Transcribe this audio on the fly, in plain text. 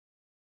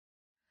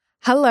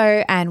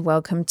Hello and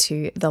welcome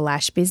to the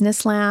Lash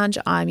Business Lounge.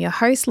 I'm your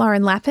host,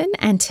 Lauren Lappin,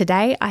 and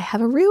today I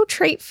have a real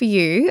treat for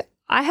you.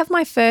 I have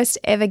my first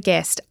ever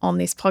guest on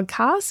this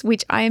podcast,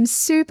 which I am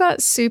super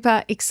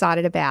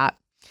excited about.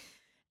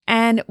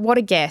 And what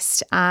a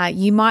guest.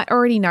 You might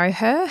already know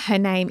her. Her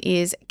name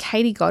is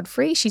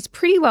Godfrey. She's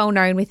pretty well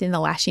known within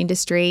the lash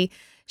industry.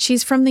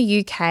 She's from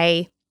the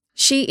UK.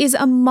 She is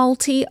a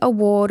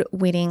multi-award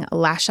winning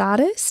lash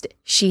artist.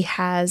 She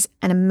has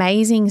an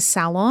amazing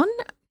salon,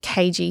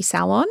 KG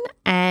Salon,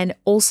 and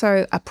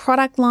also a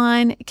product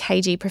line,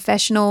 KG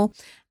Professional,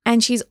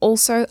 and she's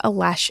also a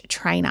lash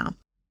trainer.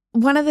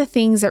 One of the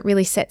things that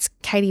really sets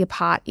Katie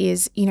apart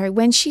is,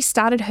 when she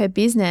started her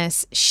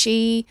business,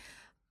 she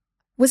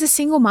was a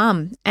single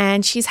mum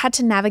and she's had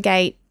to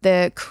navigate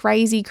the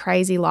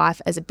crazy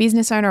life as a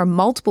business owner, a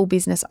multiple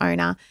business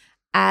owner,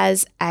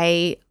 as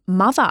a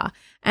mother.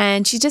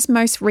 And she just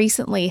most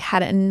recently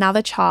had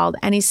another child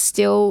and is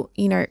still,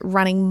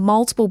 running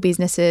multiple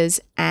businesses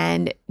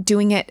and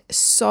doing it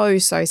so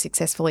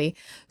successfully.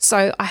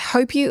 So I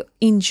hope you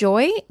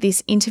enjoy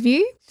this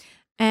interview.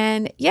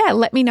 And yeah,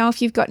 let me know if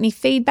you've got any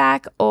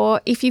feedback or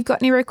if you've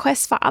got any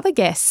requests for other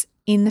guests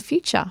in the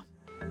future.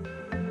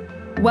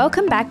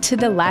 Welcome back to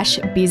the Lash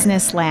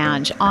Business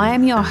Lounge. I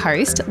am your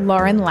host,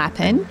 Lauren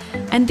Lappin,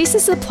 and this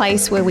is the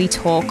place where we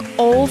talk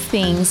all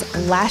things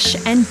lash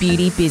and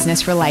beauty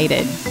business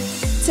related.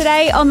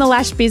 Today on the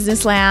Lash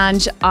Business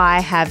Lounge,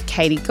 I have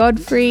Katie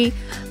Godfrey,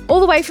 all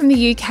the way from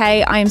the UK.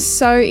 I am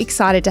so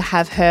excited to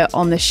have her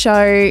on the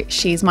show.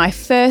 She's my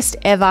first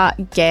ever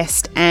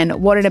guest,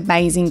 and what an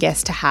amazing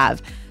guest to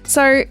have.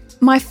 So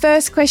my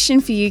first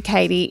question for you,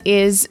 Katie,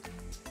 is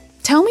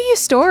tell me your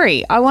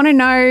story. I want to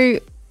know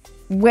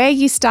where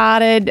you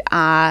started,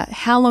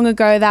 how long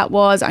ago that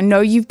was. I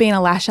know you've been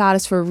a lash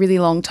artist for a really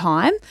long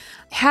time.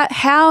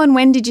 How and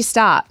when did you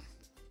start?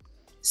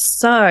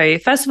 So,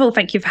 first of all,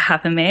 thank you for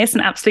having me. It's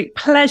an absolute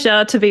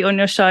pleasure to be on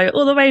your show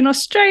all the way in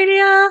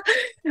Australia.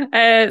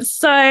 I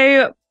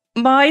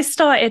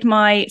started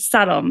my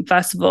salon,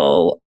 first of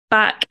all,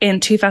 back in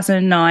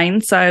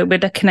 2009. So we're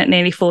looking at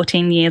nearly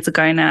 14 years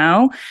ago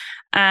now.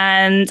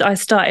 And I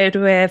started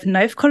with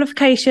no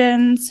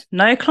qualifications,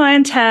 no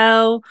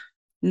clientele.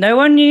 No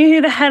one knew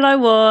who the hell I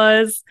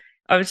was.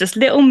 I was just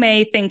little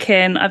me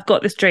thinking, I've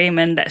got this dream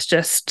and let's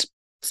just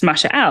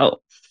smash it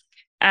out.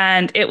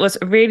 And it was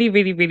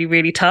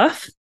really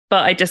tough,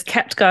 but I just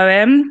kept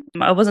going.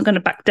 I wasn't going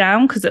to back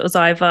down because it was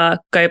either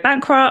go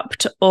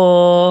bankrupt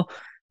or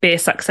be a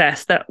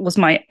success. That was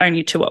my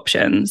only two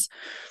options.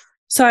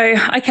 So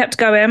I kept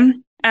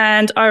going.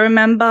 And I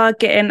remember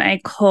getting a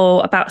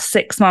call about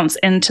 6 months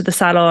into the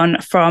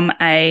salon from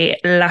a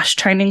lash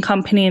training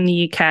company in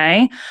the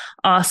UK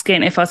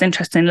asking if I was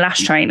interested in lash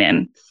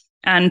training.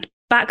 And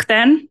back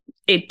then,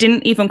 it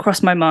didn't even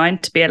cross my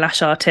mind to be a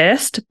lash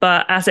artist.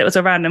 But as it was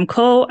a random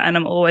call and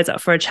I'm always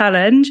up for a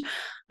challenge,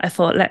 I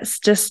thought, let's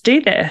just do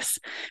this.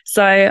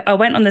 So I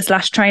went on this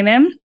lash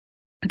training.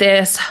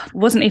 This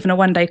wasn't even a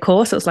one-day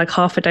course. It was like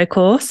half a day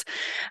course.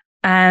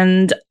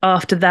 And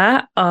after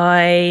that,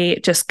 I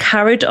just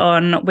carried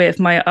on with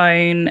my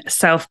own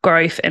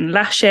self-growth in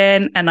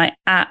lashing, and I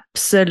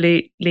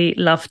absolutely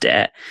loved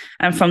it.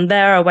 And from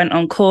there, I went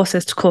on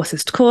courses.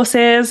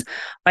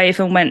 I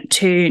even went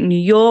to New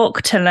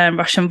York to learn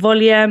Russian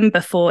volume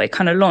before it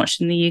kind of launched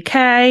in the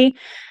UK.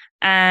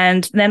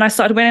 And then I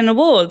started winning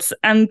awards.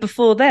 And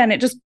before then,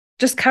 it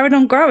just carried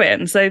on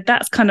growing. So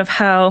that's kind of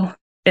how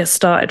it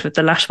started with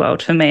the lash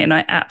world for me. And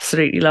I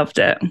absolutely loved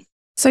it.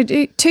 So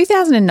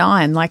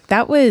 2009,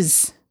 that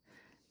was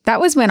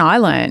when I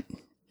learnt,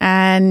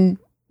 and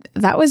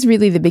that was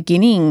really the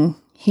beginning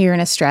here in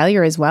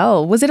Australia as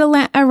well. Was it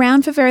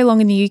around for very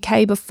long in the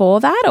UK before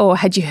that, or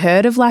had you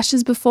heard of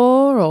lashes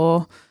before,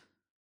 or?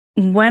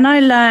 When I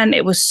learned,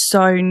 it was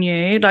so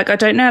new. I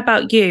don't know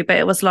about you, but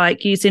it was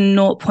like using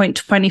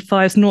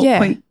 0.25s,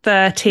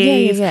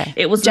 0.30s. Yeah.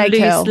 It was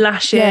J-curl. loose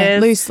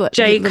lashes, loose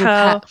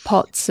J-curl.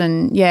 pots,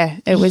 and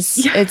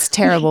it's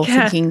terrible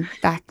thinking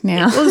back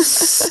now.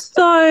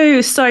 It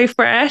was so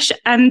fresh,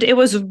 and it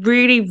was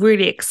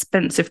really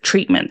expensive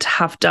treatment to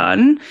have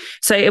done.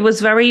 So it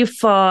was very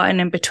far and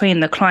in between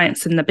the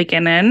clients in the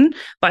beginning,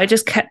 but I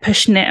just kept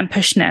pushing it.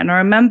 And I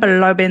remember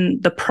lowering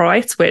the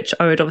price, which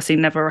I would obviously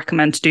never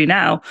recommend to do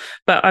now.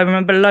 But I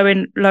remember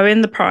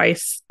lowering the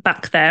price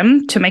back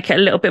then to make it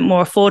a little bit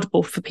more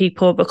affordable for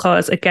people,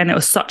 because again, it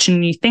was such a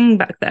new thing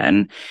back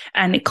then,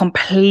 and it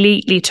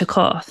completely took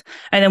off.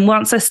 And then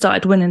once I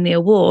started winning the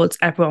awards,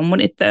 everyone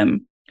wanted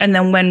them. And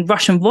then when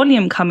Russian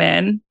volume come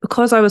in,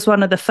 because I was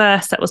one of the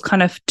first that was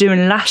kind of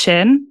doing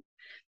lashing,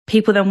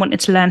 people then wanted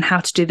to learn how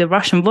to do the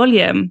Russian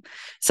volume.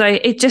 So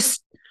it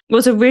just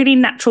was a really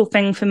natural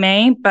thing for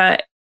me,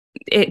 but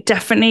it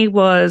definitely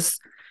was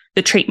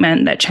the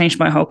treatment that changed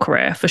my whole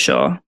career for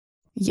sure.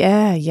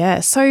 Yeah.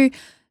 So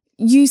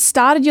you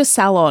started your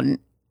salon.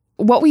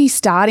 What were you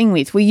starting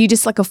with? Were you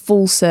just like a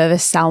full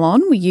service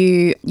salon? Were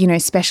you,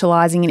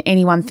 specializing in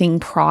any one thing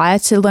prior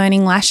to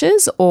learning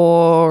lashes,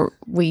 or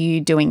were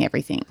you doing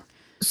everything?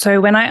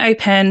 So when I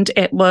opened,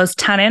 it was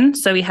tanning.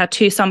 So we had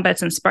 2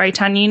 sunbeds and spray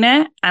tan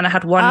unit, and I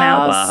had 1 nail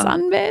bar.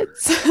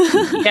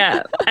 Sunbeds.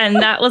 Yeah. And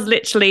that was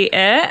literally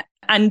it,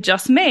 and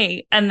just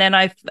me. And then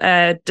I've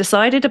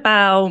decided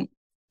about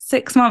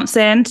 6 months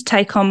in to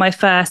take on my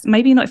first,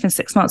 maybe not even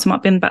 6 months, it might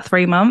have been about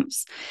 3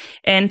 months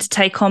in to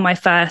take on my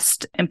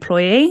first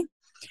employee.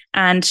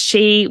 And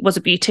she was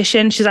a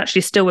beautician. She's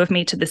actually still with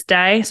me to this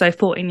day. So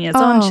 14 years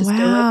on, she's still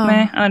with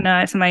me. I know,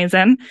 it's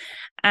amazing.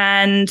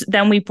 And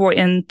then we brought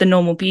in the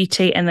normal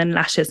beauty and then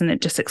lashes, and it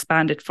just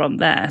expanded from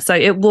there. So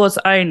it was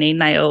only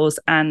nails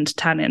and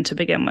tanning to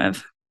begin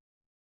with.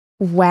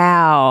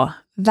 Wow.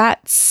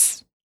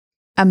 That's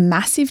a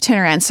massive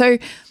turnaround. So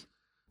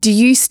do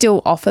you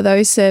still offer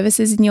those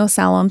services in your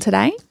salon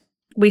today?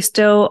 We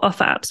still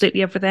offer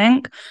absolutely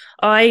everything.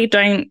 I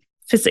don't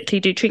physically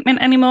do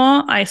treatment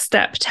anymore. I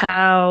stepped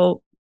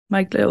out,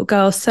 my little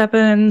girl's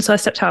 7, so I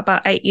stepped out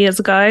about 8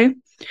 years ago.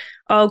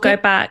 I'll go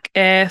back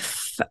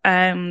if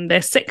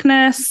there's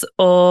sickness,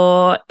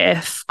 or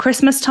if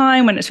Christmas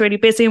time when it's really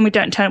busy and we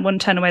don't want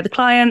to turn away the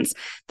clients,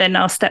 then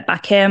I'll step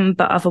back in.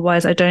 But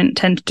otherwise, I don't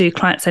tend to do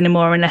clients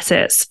anymore unless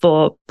it's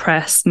for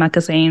press,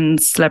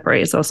 magazines,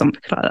 celebrities or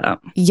something like that.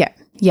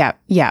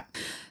 Yeah.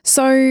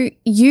 So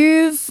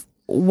you've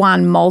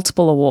won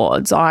multiple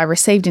awards. I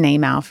received an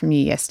email from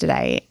you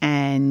yesterday,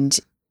 and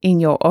in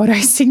your auto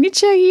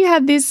signature, you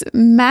had this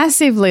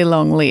massively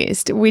long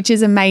list, which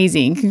is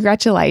amazing.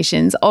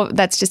 Congratulations. Oh,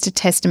 that's just a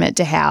testament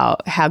to how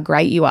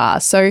great you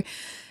are. So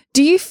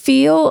do you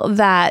feel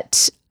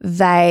that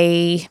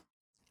they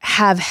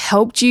have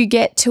helped you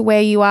get to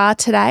where you are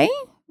today?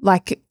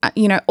 Like,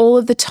 all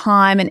of the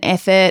time and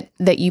effort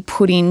that you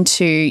put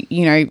into,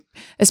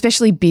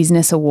 especially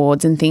business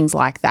awards and things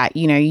like that,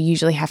 you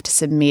usually have to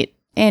submit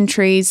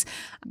entries.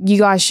 You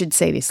guys should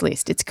see this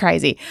list. It's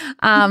crazy.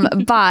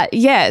 But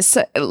yes,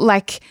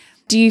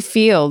 do you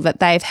feel that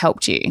they've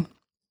helped you?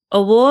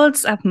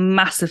 Awards have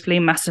massively,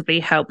 massively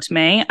helped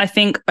me. I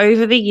think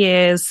over the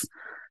years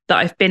that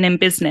I've been in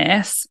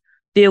business,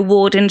 the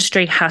award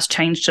industry has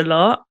changed a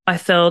lot. I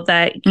feel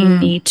that you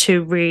need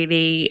to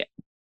really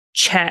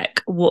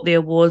check what the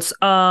awards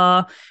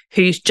are,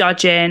 who's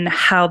judging,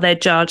 how they're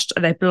judged.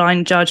 Are they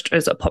blind judged, or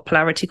is it a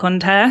popularity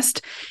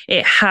contest?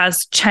 It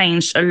has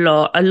changed a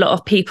lot. A lot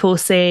of people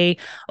see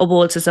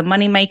awards as a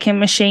money-making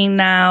machine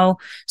now.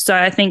 So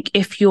I think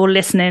if you're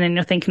listening and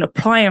you're thinking of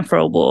applying for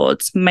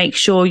awards, make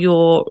sure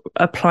you're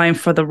applying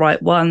for the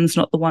right ones,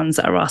 not the ones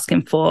that are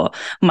asking for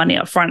money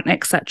up front,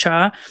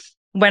 etc.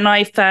 When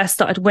I first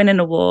started winning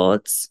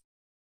awards,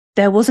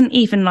 there wasn't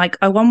even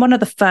I won one of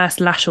the first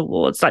lash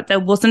awards. There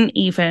wasn't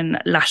even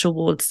lash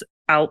awards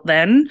out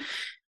then.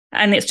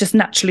 And it's just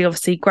naturally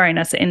obviously grown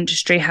as the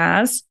industry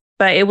has.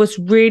 But it was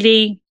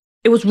really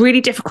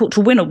difficult to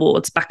win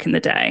awards back in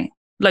the day.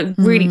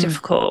 Really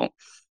difficult.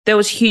 There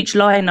was huge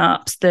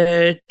lineups.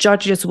 The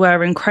judges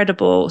were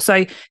incredible.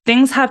 So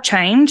things have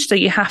changed. So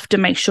you have to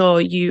make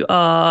sure you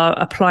are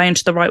applying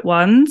to the right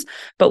ones.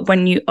 But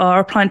when you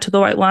are applying to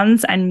the right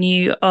ones and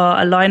you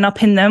are a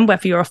lineup in them,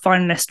 whether you're a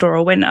finalist or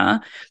a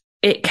winner,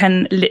 it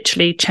can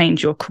literally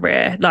change your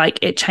career.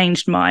 It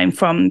changed mine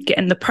from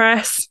getting the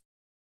press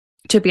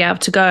to be able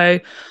to go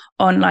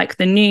on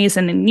the news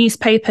and in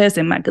newspapers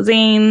and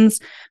magazines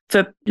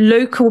for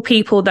local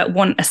people that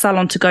want a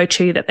salon to go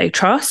to that they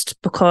trust,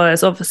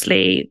 because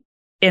obviously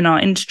in our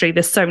industry,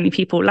 there's so many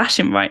people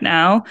lashing right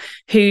now.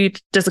 Who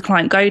does a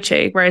client go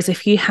to? Whereas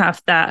if you have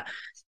that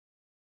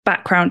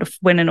background of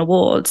winning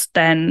awards,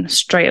 then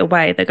straight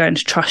away they're going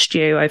to trust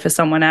you over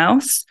someone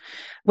else.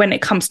 When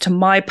it comes to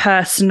my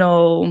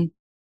personal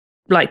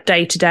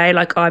day to day,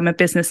 I'm a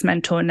business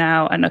mentor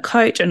now and a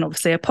coach and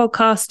obviously a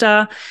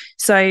podcaster.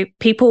 So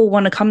people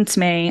want to come to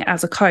me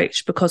as a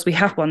coach because we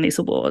have won these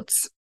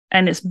awards.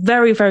 And it's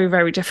very, very,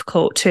 very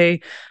difficult to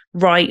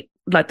write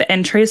the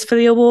entries for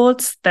the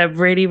awards. They're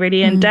really,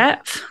 really in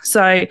depth.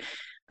 So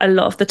a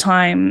lot of the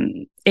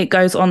time it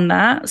goes on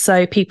that.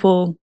 So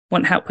people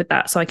want help with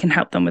that. So I can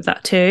help them with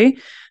that too.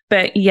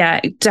 But yeah,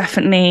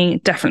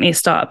 definitely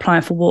start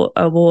applying for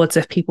awards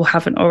if people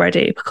haven't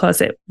already,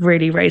 because it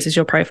really raises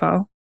your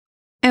profile.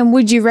 And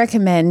would you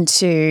recommend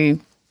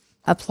to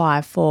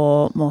apply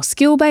for more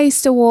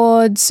skill-based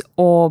awards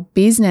or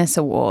business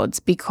awards?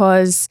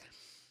 Because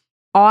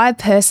I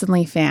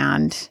personally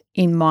found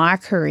in my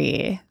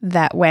career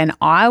that when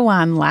I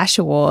won lash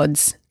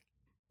awards,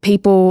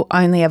 people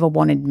only ever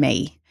wanted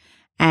me.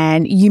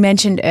 And you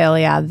mentioned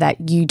earlier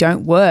that you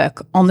don't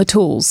work on the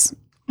tools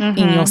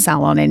in your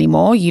salon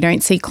anymore. You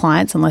don't see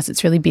clients unless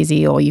it's really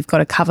busy or you've got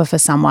to cover for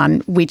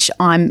someone, which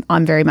I'm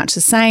very much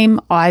the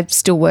same. I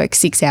still work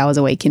 6 hours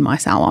a week in my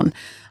salon,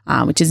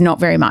 which is not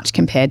very much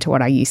compared to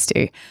what I used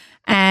to.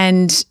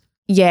 And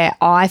yeah,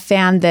 I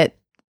found that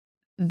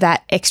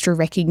extra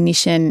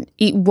recognition,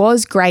 it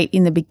was great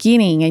in the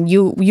beginning, and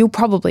you'll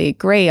probably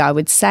agree, I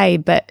would say,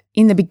 but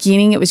in the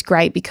beginning it was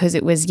great because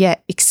it was,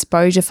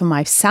 exposure for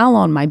my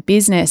salon, my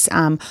business.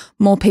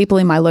 More people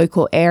in my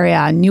local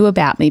area knew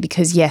about me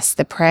because, yes,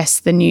 the press,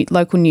 the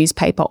local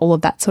newspaper, all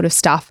of that sort of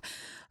stuff.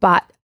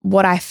 But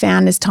what I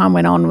found as time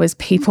went on was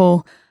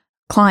people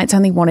clients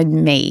only wanted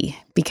me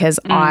because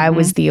I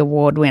was the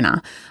award winner.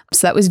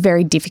 So that was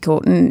very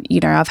difficult. And, you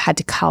know, I've had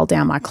to cull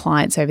down my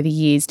clients over the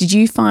years. Did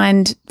you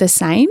find the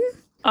same?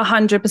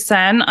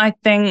 100%. I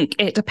think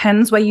it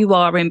depends where you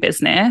are in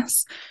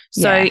business.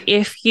 So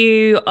if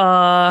you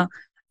are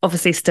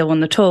obviously still on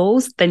the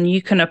tools, then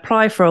you can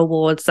apply for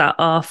awards that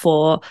are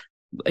for,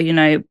 you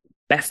know,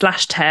 best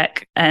lash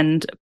tech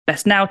and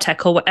best nail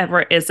tech or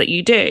whatever it is that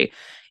you do.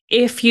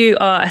 If you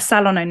are a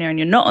salon owner and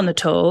you're not on the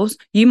tools,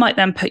 you might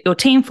then put your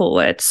team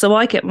forward. So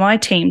I get my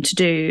team to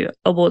do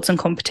awards and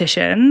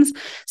competitions.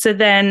 So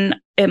then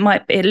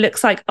it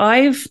looks like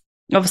I've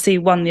obviously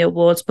won the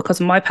awards because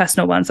of my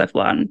personal ones I've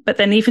won. But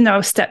then even though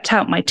I've stepped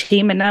out, my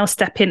team are now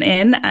stepping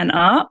in and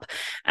up,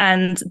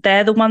 and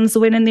they're the ones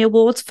winning the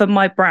awards for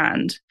my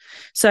brand.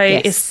 So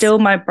it's still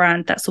my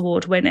brand that's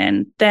award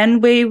winning. Then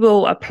we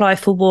will apply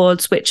for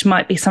awards, which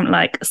might be something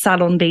like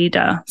salon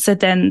leader. So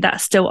then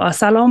that's still our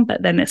salon,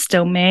 but then it's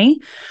still me.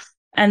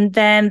 And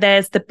then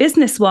there's the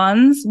business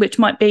ones, which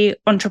might be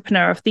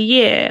entrepreneur of the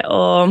year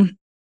or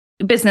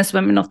business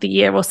women of the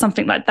year or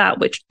something like that,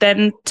 which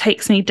then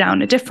takes me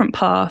down a different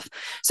path.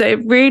 So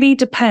it really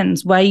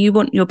depends where you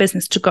want your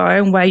business to go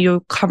and where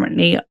you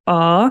currently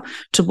are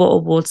to what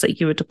awards that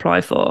you would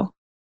apply for.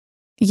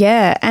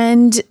 Yeah.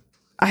 And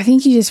I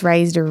think you just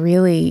raised a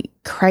really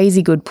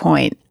crazy good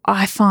point.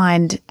 I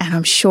find, and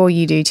I'm sure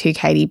you do too,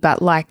 Katie,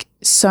 but like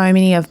so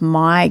many of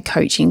my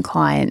coaching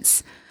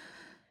clients,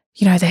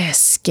 you know, they're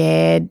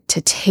scared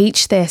to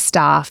teach their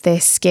staff.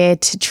 They're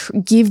scared to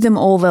give them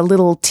all the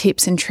little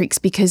tips and tricks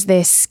because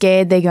they're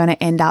scared they're going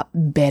to end up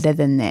better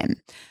than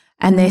them.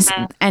 And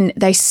and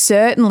they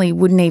certainly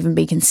wouldn't even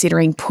be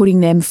considering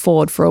putting them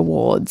forward for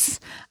awards.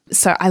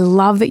 So I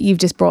love that you've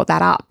just brought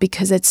that up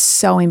because it's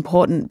so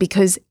important,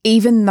 because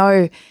even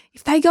though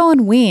if they go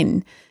and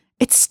win,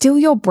 it's still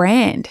your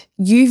brand.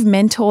 You've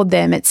mentored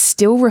them. It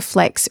still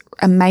reflects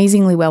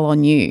amazingly well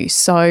on you.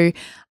 So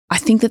I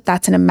think that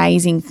that's an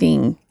amazing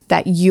thing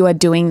that you are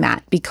doing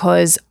that,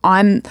 because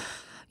when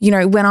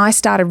I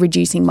started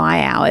reducing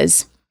my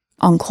hours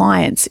on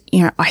clients,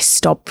 you know, I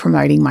stopped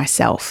promoting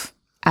myself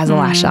as a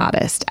lash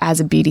artist, as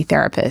a beauty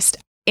therapist.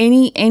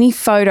 Any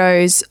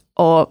photos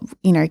or,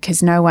 you know,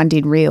 because no one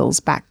did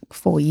reels back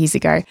 4 years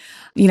ago,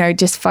 you know,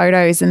 just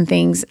photos and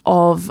things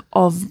of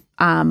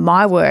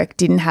my work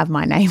didn't have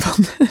my name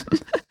on them.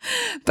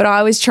 But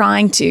I was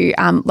trying to,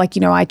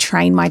 I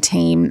trained my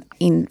team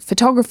in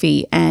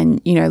photography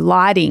and, you know,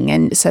 lighting,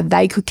 and so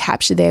they could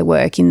capture their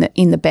work in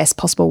the best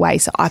possible way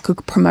so I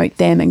could promote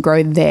them and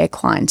grow their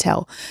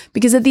clientele.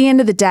 Because at the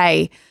end of the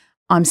day,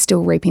 I'm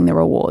still reaping the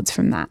rewards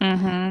from that.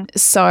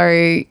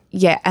 So,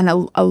 yeah, and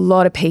a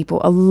lot of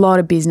people, a lot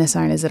of business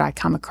owners that I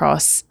come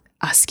across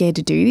are scared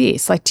to do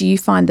this. Like, do you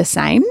find the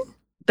same?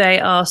 They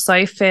are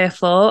so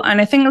fearful. And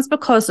I think that's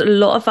because a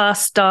lot of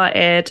us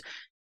started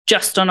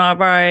just on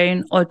our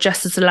own or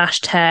just as a lash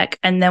tech,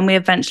 and then we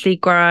eventually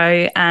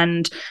grow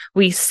and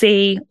we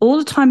see all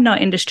the time in our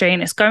industry,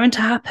 and it's going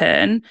to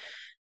happen,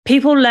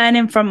 people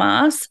learning from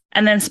us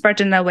and then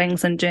spreading their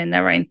wings and doing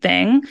their own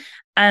thing.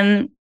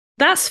 And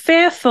that's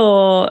fear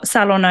for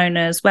salon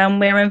owners when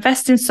we're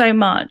investing so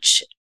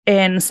much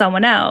in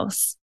someone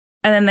else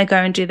and then they go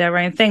and do their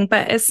own thing.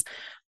 But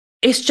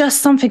it's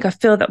just something I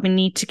feel that we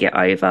need to get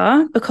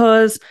over,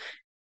 because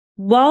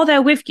while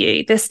they're with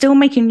you, they're still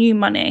making you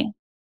money.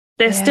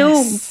 They're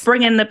still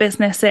bringing the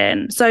business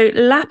in. So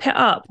lap it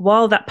up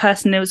while that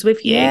person is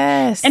with you.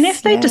 And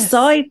if they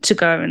decide to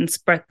go and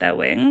spread their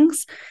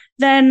wings,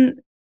 then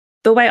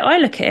the way I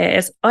look at it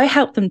is I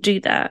help them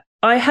do that.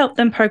 I help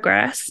them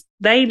progress.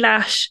 They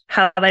lash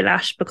how they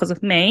lash because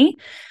of me,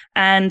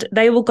 and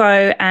they will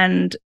go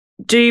and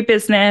do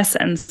business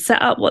and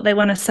set up what they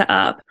want to set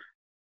up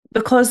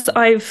because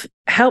I've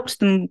helped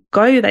them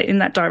go in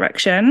that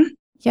direction.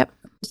 Yep.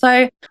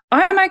 So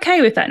I'm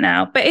okay with that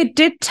now, but it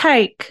did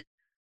take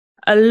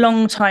a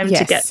long time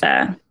to get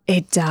there.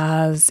 It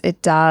does.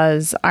 It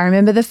does. I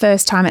remember the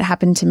first time it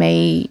happened to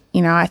me,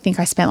 you know, I think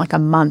I spent like a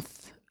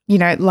month, you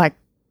know, like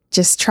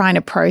just trying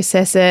to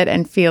process it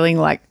and feeling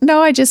like,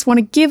 no, I just want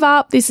to give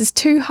up. This is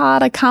too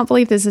hard. I can't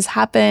believe this has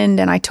happened.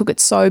 And I took it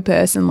so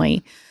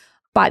personally.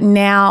 But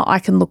now I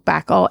can look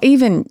back,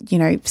 even, you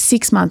know,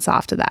 6 months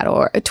after that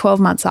or 12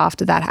 months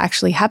after that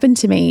actually happened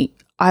to me,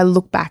 I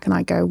look back and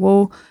I go,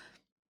 well,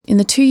 in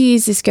the 2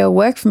 years this girl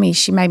worked for me,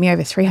 she made me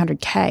over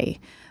 300K,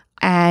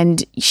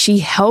 and she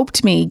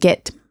helped me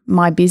get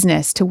my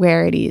business to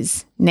where it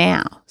is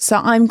now. So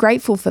I'm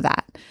grateful for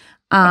that.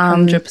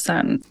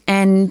 100%.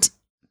 And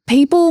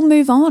people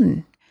move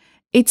on.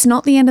 It's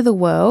not the end of the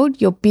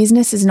world. Your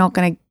business is not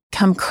going to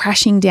come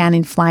crashing down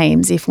in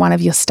flames if one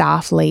of your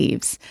staff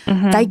leaves.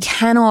 They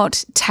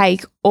cannot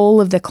take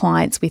all of the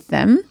clients with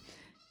them.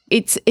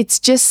 It's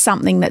just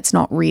something that's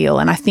not real.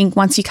 And I think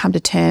once you come to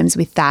terms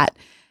with that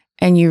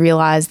and you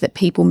realize that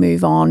people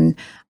move on,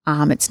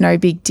 it's no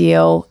big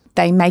deal.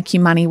 They make you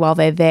money while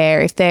they're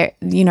there. If they're,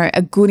 you know,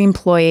 a good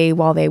employee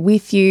while they're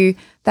with you,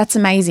 that's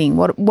amazing.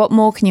 What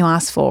more can you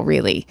ask for,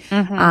 really?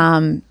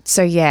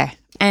 So, yeah.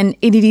 And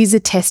it is a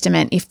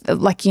testament if,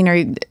 like, you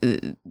know,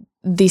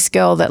 this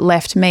girl that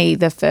left me,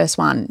 the first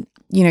one,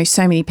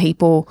 so many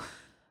people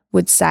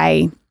would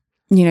say,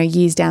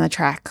 years down the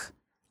track,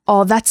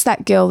 oh, that's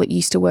that girl that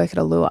used to work at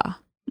Allure.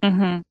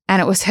 Mm-hmm.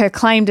 And it was her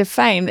claim to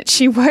fame that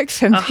she worked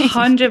for me.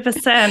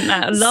 100%.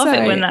 I love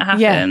it when that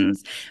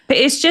happens. Yeah. But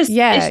it's just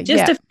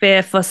a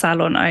fear for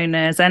salon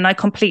owners. And I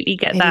completely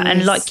get that.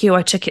 And like you,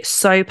 I took it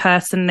so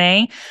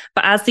personally.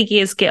 But as the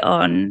years get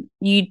on,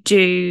 you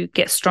do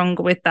get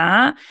stronger with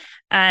that.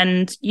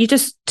 And you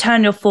just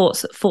turn your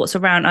thoughts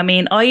around. I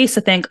mean, I used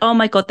to think, oh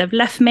my God, they've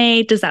left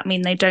me. Does that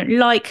mean they don't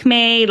like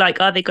me? Like,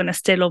 are they going to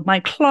steal all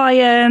my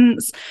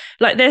clients?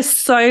 Like, there's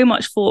so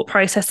much thought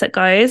process that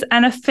goes,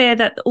 and a fear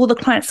that all the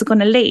clients are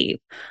going to leave.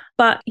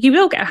 But you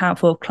will get a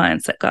handful of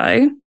clients that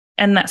go,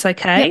 and that's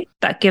okay. Yep.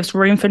 That gives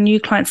room for new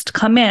clients to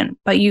come in.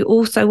 But you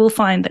also will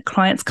find that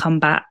clients come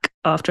back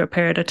after a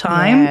period of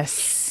time.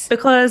 Yes.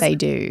 Because they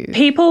do.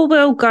 People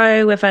will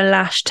go with a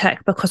lash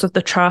tech because of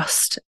the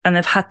trust, and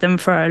they've had them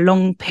for a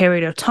long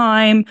period of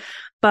time.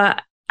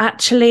 But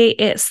actually,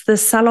 it's the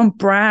salon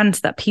brand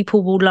that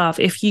people will love.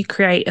 If you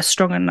create a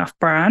strong enough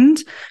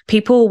brand,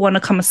 people will want to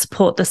come and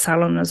support the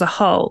salon as a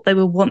whole. They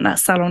will want that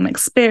salon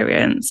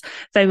experience.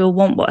 They will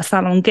want what a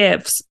salon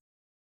gives.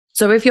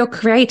 So if you're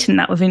creating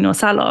that within your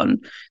salon,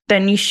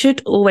 then you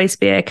should always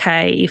be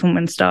okay, even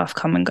when staff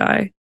come and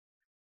go.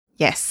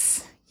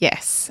 Yes.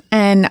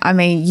 And I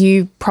mean,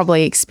 you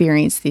probably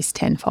experienced this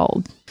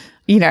tenfold,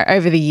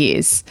 over the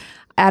years.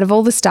 Out of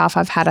all the staff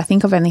I've had, I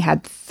think I've only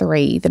had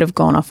 3 that have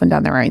gone off and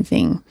done their own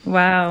thing.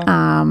 Wow.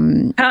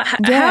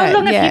 How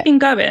long have you been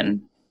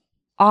going?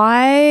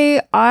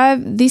 In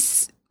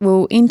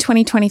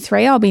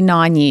 2023, I'll be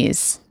 9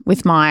 years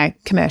with my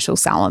commercial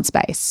salon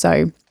space.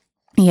 So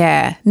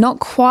yeah, not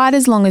quite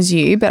as long as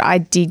you, but I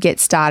did get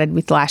started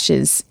with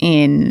lashes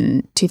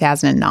in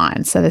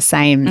 2009. So the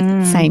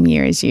same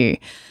year as you.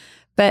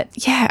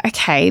 But yeah,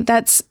 okay,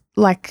 that's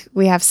like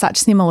we have such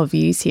similar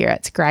views here.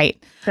 It's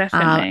great.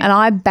 Definitely. And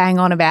I bang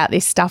on about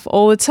this stuff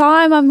all the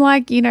time. I'm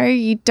like,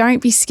 you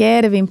don't be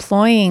scared of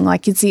employing.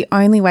 Like, it's the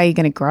only way you're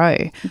going to grow.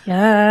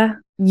 Yeah.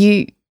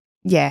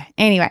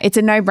 Anyway, it's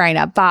a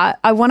no-brainer. But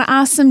I want to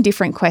ask some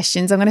different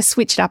questions. I'm going to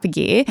switch it up a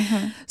gear.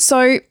 Mm-hmm.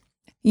 So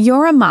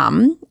you're a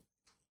mum.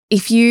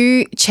 If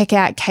you check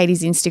out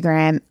Katie's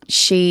Instagram,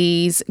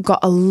 she's got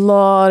a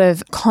lot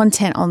of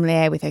content on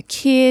there with her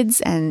kids,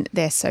 and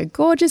they're so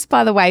gorgeous,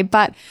 by the way.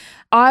 But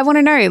I want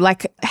to know,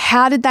 like,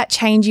 how did that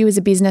change you as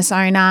a business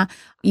owner?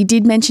 You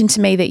did mention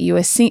to me that you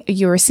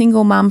were a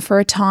single mum for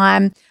a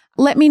time.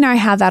 Let me know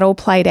how that all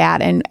played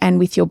out and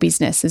with your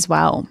business as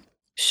well.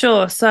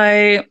 Sure.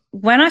 So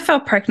when I fell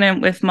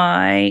pregnant with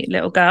my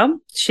little girl,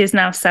 she's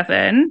now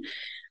 7,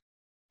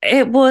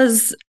 it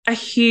was a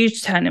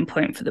huge turning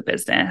point for the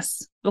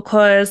business,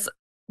 because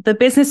the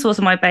business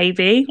was my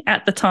baby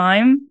at the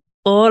time.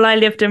 All I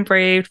lived and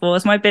breathed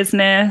was my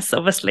business.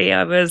 Obviously,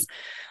 I was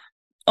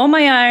on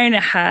my own. I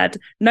had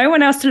no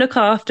one else to look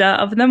after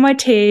other than my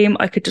team.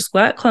 I could just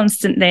work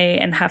constantly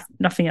and have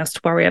nothing else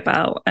to worry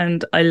about.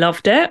 And I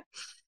loved it.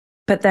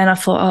 But then I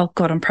thought, oh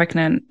God, I'm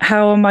pregnant.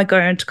 How am I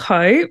going to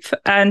cope?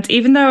 And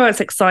even though I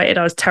was excited,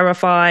 I was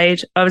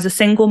terrified. I was a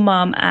single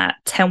mum at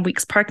 10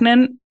 weeks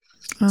pregnant.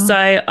 Oh.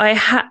 So I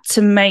had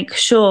to make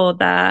sure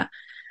that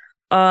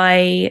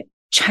I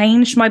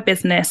changed my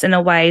business in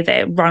a way that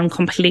it ran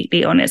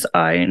completely on its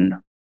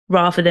own,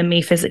 rather than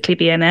me physically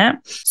be in it.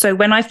 So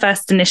when I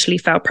first initially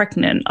fell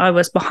pregnant, I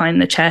was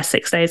behind the chair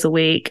 6 days a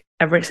week,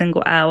 every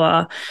single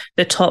hour,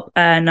 the top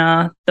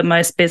earner, the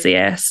most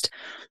busiest.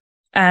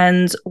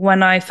 And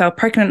when I fell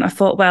pregnant, I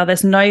thought, well,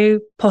 there's no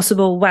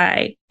possible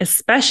way,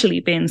 especially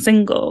being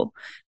single,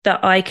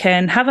 that I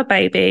can have a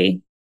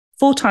baby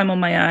full-time on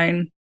my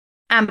own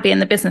and be in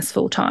the business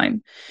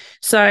full-time.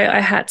 So I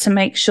had to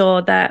make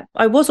sure that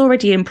I was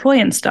already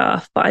employing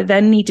staff, but I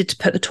then needed to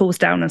put the tools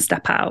down and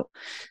step out.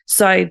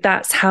 So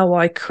that's how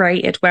I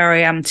created where I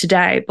am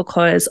today,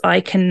 because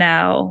I can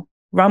now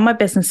run my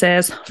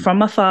businesses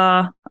from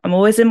afar. I'm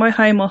always in my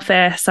home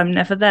office. I'm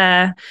never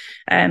there.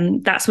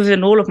 That's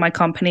within all of my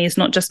companies,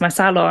 not just my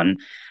salon.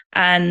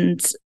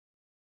 And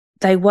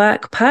they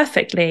work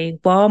perfectly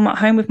while I'm at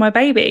home with my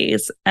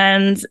babies.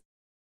 And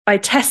I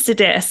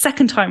tested it a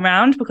second time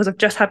round because I've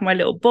just had my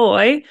little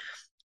boy,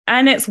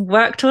 and it's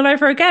worked all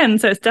over again.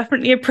 So it's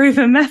definitely a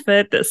proven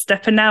method that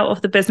stepping out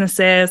of the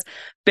businesses,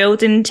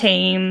 building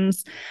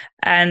teams,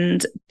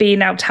 and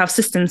being able to have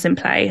systems in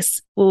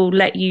place will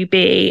let you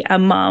be a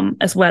mum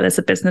as well as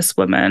a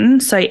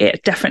businesswoman. So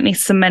it definitely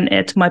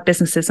cemented my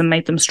businesses and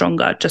made them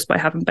stronger just by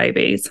having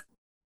babies.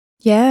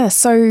 Yeah.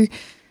 So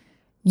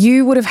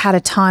you would have had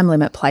a time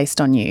limit placed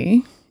on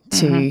you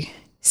to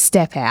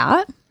step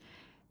out.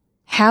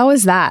 How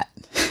is that?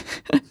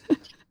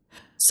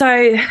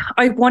 So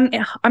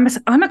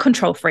I'm a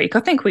control freak. I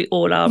think we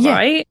all are,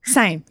 right?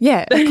 Same.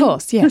 Yeah, of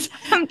course. Yeah.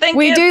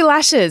 We do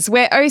lashes.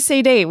 We're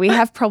OCD. We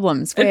have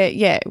problems.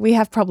 We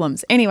have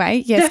problems.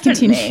 Anyway, yes,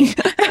 definitely.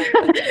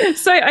 Continue.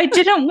 So I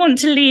didn't want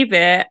to leave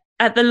it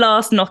at the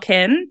last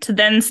knock-in to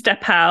then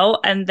step out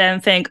and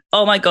then think,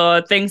 oh my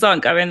God, things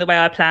aren't going the way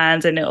I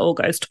planned and it all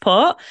goes to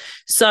pot.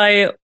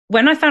 So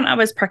when I found I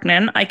was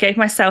pregnant, I gave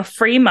myself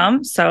 3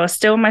 months, so I was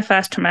still in my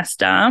first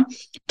trimester,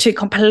 to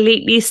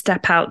completely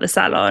step out the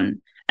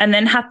salon, and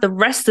then have the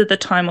rest of the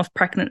time of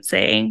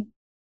pregnancy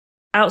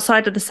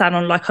outside of the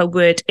salon like I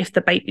would if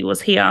the baby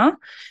was here.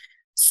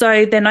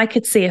 So then I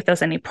could see if there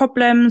was any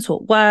problems,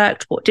 what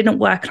worked, what didn't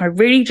work. And I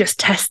really just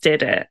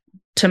tested it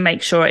to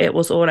make sure it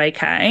was all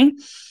okay.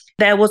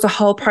 There was a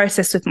whole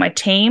process with my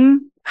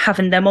team,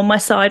 having them on my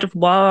side of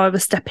while I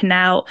was stepping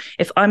out.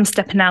 If I'm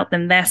stepping out,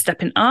 then they're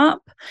stepping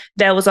up.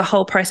 There was a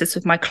whole process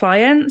with my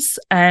clients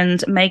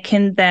and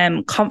making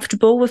them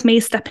comfortable with me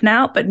stepping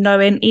out, but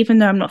knowing even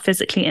though I'm not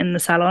physically in the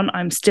salon,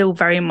 I'm still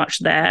very much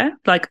there.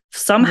 Like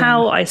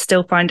somehow I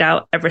still find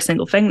out every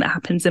single thing that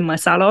happens in my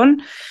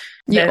salon.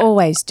 You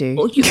always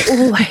do. You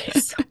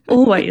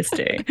always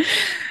do.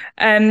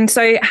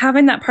 So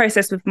having that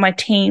process with my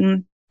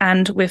team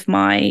and with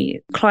my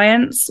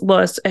clients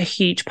was a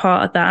huge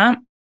part of that.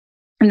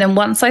 And then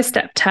once I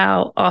stepped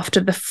out after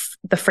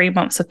the 3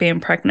 months of being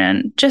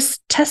pregnant,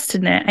 just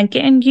testing it and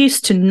getting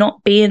used to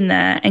not being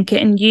there and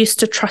getting used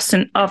to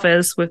trusting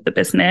others with the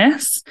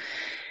business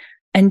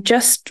and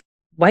just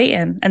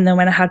waiting. And then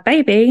when I had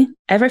baby,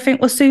 everything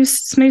was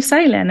smooth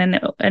sailing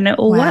and it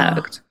all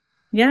worked.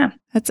 Yeah.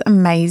 That's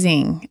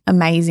amazing.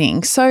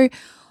 Amazing. So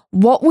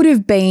what would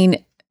have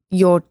been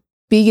your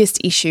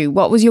biggest issue?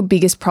 What was your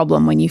biggest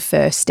problem when you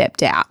first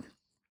stepped out?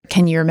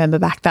 Can you remember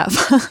back that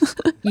far?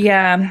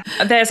 Yeah,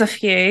 there's a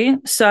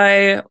few.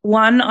 So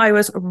one, I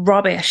was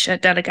rubbish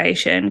at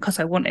delegation because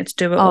I wanted to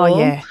do it all.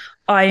 Yeah.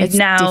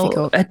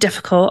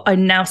 Difficult. I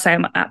now say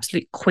I'm an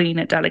absolute queen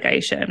at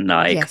delegation.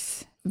 Like,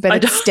 yes,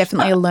 but it's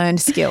definitely a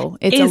learned skill.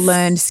 It's a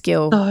learned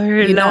skill. So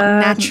You're not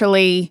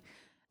naturally...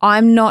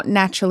 I'm not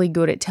naturally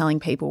good at telling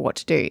people what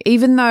to do.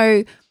 Even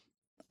though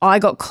I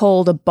got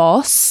called a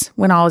boss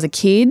when I was a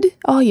kid.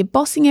 Oh, you're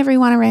bossing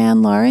everyone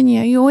around, Lauren.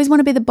 You always want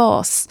to be the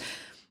boss.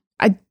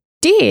 I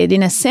did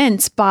in a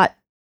sense, but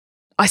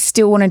I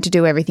still wanted to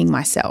do everything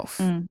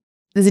myself.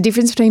 There's a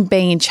difference between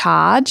being in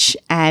charge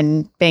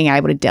and being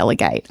able to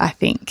delegate, I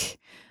think.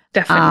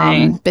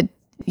 Definitely. But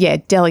yeah,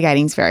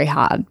 delegating is very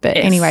hard. But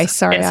anyway,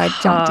 sorry, I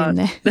jumped in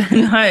there.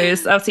 No,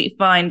 it's absolutely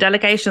fine.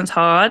 Delegation's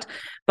hard,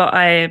 but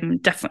I'm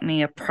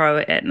definitely a pro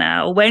at it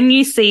now. When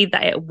you see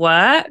that it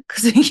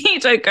works, you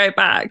don't go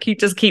back. You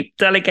just keep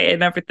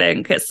delegating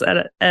everything. It's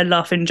a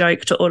laughing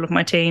joke to all of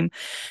my team.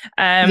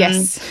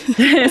 Yes.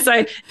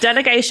 So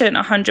delegation,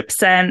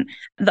 100%.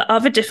 The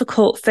other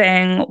difficult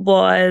thing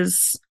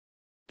was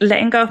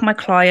letting go of my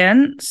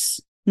clients,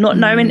 not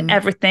knowing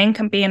everything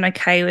and being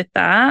okay with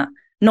that.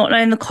 Not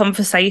knowing the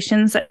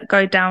conversations that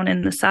go down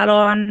in the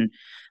salon.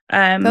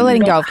 They're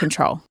letting go of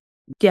control.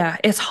 Yeah,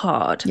 it's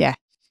hard. Yeah.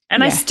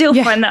 And I still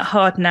find that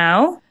hard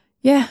now.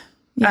 Yeah.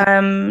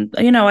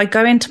 I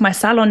go into my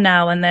salon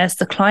now and there's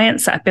the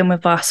clients that have been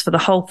with us for the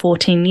whole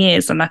 14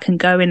 years and I can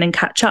go in and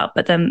catch up.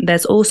 But then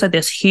there's also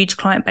this huge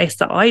client base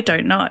that I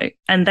don't know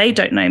and they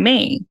don't know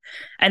me.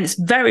 And it's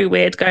very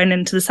weird going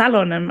into the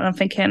salon and I'm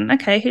thinking,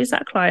 okay, who's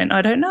that client?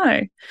 I don't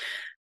know.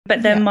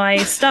 But then my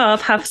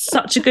staff have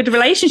such a good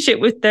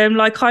relationship with them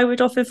like I would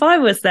if I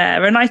was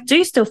there. And I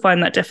do still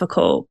find that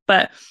difficult,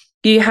 but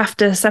you have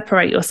to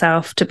separate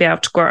yourself to be able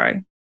to grow.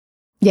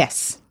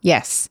 Yes.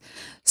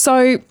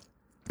 So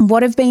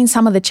what have been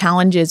some of the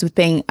challenges with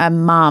being a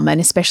mum and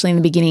especially in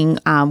the beginning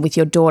with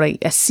your daughter,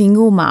 a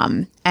single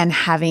mum and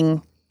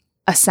having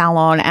a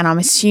salon? And I'm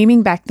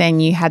assuming back then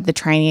you had the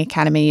training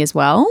academy as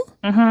well?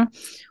 Mm-hmm.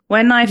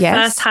 When I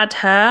first had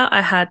her,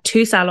 I had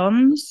 2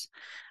 salons.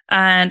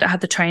 And I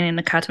had the training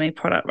academy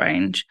product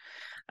range.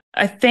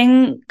 I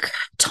think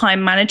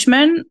time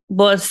management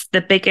was the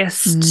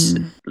biggest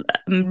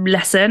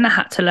lesson I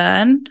had to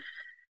learn.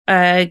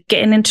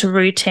 Getting into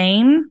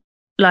routine,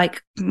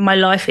 like my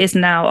life is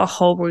now a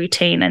whole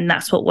routine and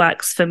that's what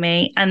works for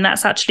me. And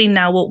that's actually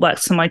now what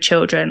works for my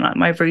children. Like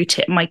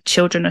my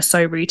children are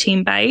so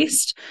routine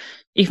based.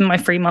 Even my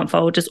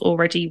 3-month-old is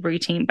already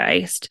routine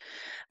based.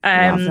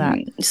 Love that.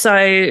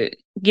 So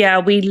yeah,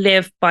 we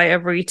live by a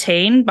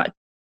routine, but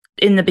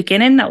in the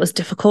beginning, that was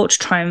difficult to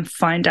try and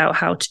find out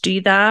how to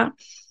do that.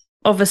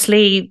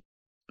 Obviously,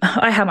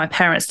 I had my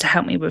parents to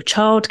help me with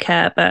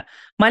childcare, but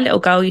my little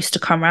girl used to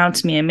come around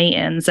to me in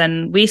meetings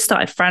and we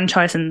started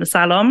franchising the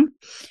salon.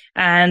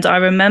 And I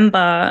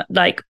remember,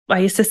 like, I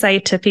used to say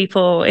to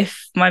people,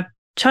 if my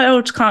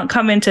child can't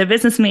come into a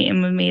business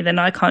meeting with me, then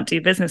I can't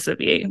do business with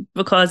you,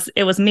 because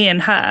it was me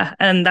and her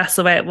and that's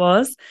the way it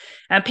was.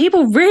 And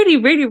people really,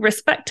 really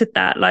respected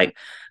that. Like,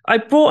 I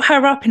brought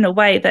her up in a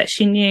way that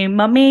she knew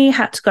mummy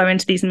had to go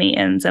into these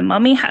meetings and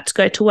mummy had to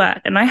go to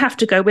work and I have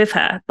to go with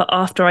her, but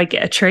after I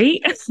get a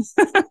treat.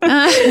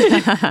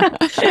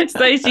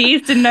 So she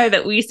used to know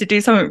that we used to do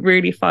something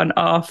really fun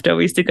after.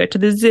 We used to go to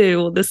the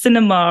zoo or the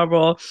cinema,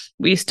 or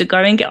we used to go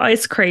and get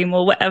ice cream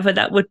or whatever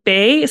that would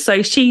be.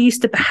 So she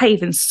used to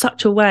behave in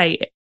such a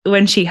way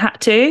when she had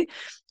to.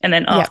 And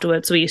then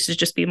afterwards we used to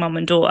just be mum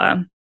and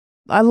daughter.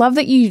 I love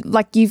that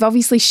you've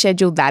obviously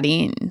scheduled that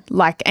in,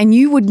 and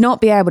you would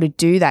not be able to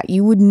do that.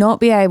 You would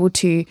not be able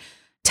to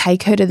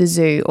take her to the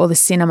zoo or the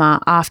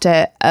cinema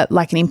after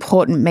an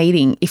important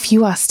meeting if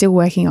you are still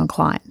working on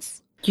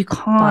clients. You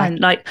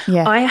can't.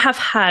 I have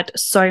had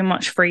so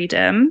much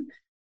freedom.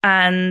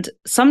 And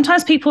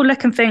sometimes people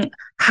look and think,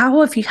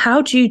 how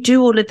do you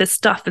do all of this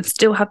stuff and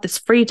still have this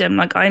freedom?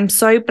 Like, I'm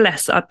so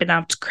blessed that I've been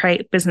able to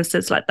create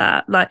businesses like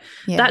that. Like,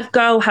 that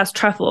girl has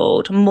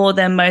traveled more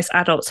than most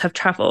adults have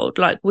traveled.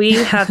 Like, we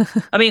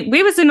have, I mean,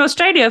 we was in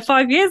Australia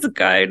 5 years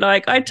ago.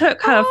 Like, I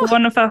took her for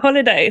one of her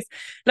holidays.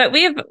 Like,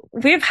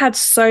 we've had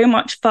so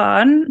much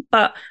fun,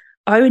 but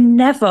I would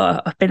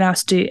never have been able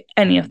to do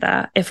any of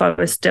that if I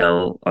was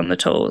still on the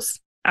tools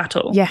at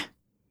all.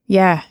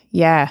 Yeah.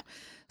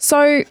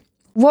 So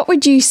what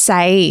would you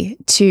say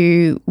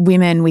to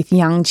women with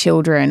young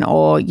children,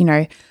 or, you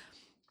know,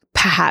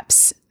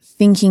 perhaps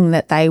thinking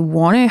that they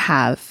want to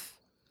have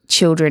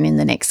children in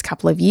the next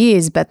couple of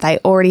years, but they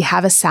already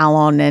have a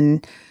salon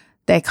and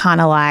they're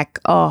kind of like,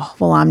 oh,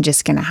 well, I'm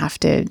just going to have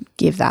to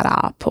give that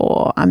up,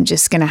 or I'm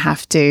just going to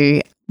have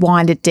to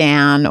wind it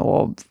down,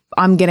 or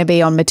I'm going to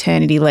be on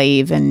maternity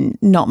leave and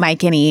not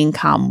make any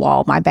income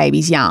while my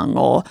baby's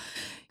young,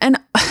 and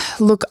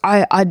look,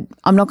 I'm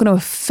not going to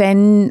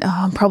offend,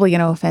 I'm probably going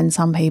to offend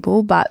some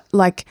people, but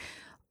like,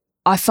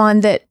 I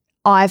find that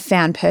I've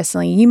found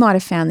personally, you might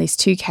have found this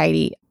too,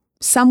 Katie,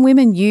 some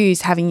women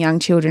use having young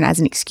children as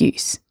an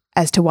excuse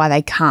as to why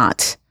they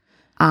can't,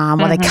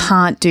 they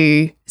can't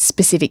do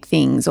specific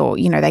things, or,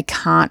 you know, they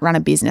can't run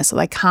a business, or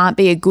they can't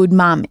be a good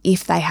mum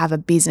if they have a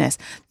business.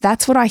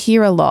 That's what I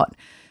hear a lot.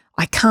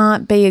 I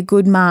can't be a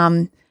good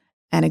mum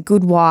and a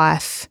good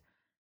wife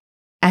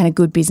and a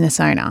good business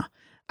owner.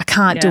 I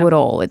can't do it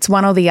all. It's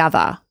one or the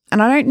other.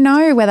 And I don't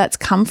know where that's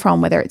come from,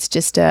 whether it's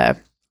just a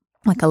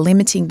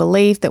limiting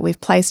belief that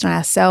we've placed on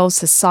ourselves,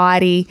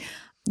 society.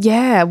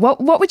 Yeah. What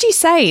would you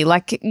say?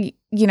 Like, you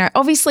know,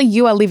 obviously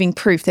you are living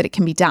proof that it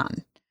can be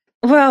done.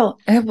 Well,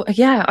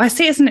 yeah, I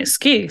see it as an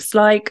excuse.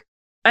 Like,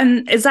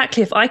 and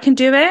exactly, if I can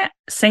do it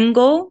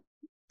single,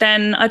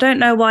 then I don't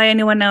know why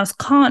anyone else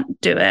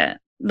can't do it.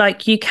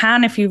 Like, you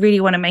can if you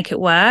really want to make it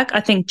work. I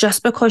think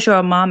just because you're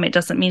a mom, it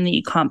doesn't mean that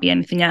you can't be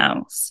anything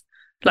else.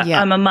 Like,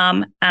 I'm a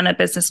mum and a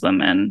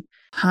businesswoman.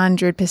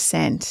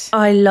 100%.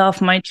 I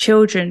love my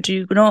children,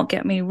 do not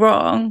get me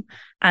wrong.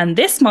 And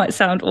this might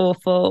sound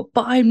awful,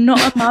 but I'm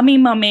not a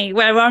mummy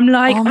where I'm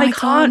like, I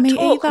can't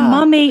talk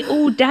mummy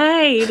all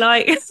day.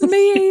 Like,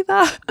 me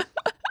either.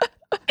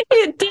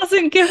 It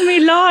doesn't give me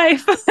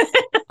life.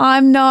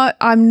 I'm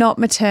not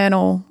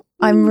maternal.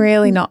 I'm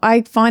really not.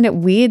 I find it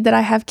weird that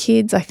I have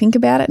kids. I think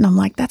about it and I'm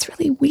like, that's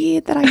really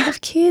weird that I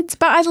have kids.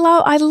 But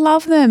I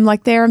love them.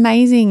 Like, they're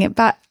amazing.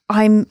 But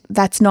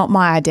that's not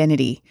my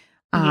identity.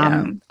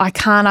 I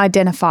can't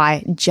identify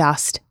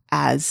just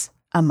as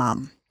a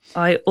mum.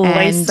 I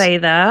always say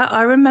that.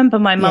 I remember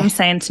my mum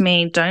saying to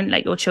me, don't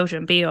let your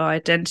children be your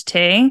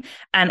identity.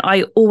 And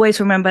I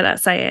always remember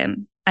that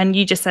saying. And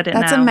you just said it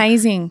now. That's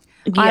amazing.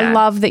 Yeah. I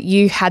love that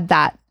you had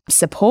that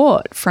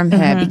support from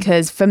her,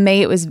 because for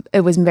me it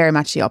was very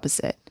much the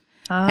opposite.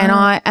 And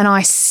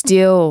I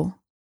still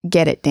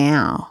get it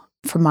now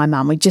from my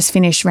mum. We just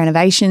finished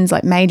renovations,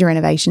 like major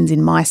renovations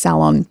in my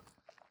salon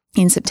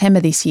in September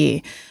this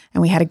year,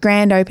 and we had a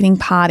grand opening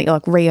party,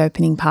 like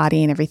reopening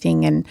party and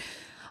everything, and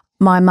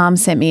my mum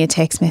sent me a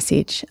text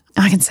message.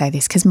 I can say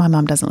this because my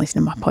mum doesn't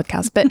listen to my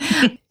podcast, but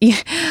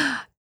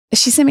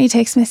she sent me a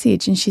text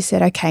message and she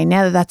said, okay,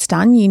 now that that's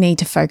done, you need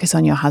to focus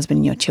on your husband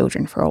and your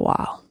children for a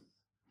while.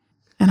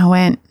 And I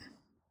went,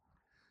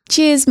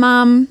 cheers,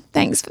 Mum.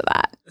 Thanks for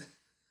that.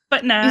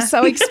 But no. You're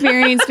so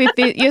experienced with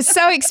this. You're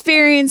so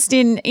experienced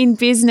in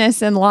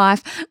business and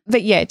life.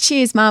 But yeah,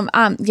 cheers, Mum.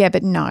 Yeah,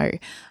 but no.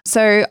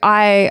 So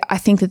I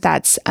think that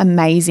that's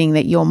amazing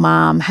that your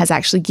mum has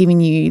actually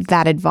given you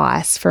that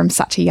advice from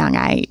such a young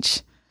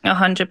age.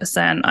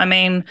 100%. I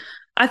mean,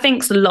 I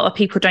think a lot of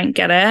people don't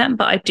get it,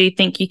 but I do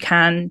think you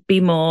can be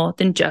more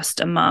than just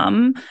a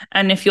mum.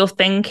 And if you're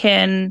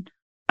thinking,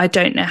 I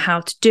don't know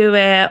how to do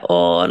it,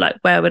 or like,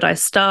 where would I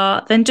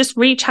start? Then just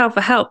reach out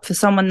for help for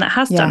someone that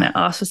has done it.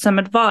 Ask for some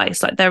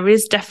advice. Like, there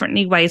is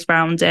definitely ways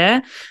around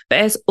it, but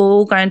it's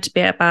all going to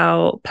be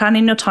about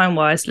planning your time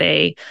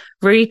wisely,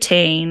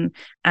 routine,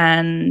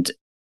 and,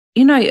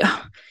 you know,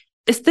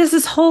 there's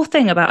this whole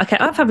thing about, okay,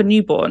 I have a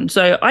newborn,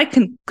 so I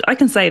can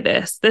say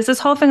this. There's this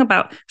whole thing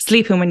about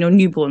sleeping when your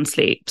newborn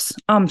sleeps.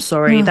 I'm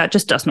sorry, that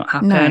just does not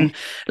happen.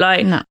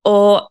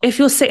 Or if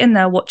you're sitting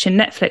there watching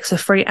Netflix for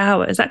 3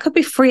 hours, that could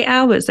be 3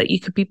 hours that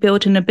you could be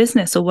building a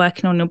business or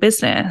working on your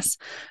business.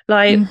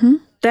 Like,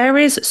 there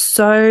is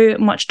so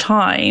much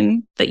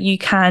time that you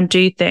can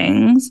do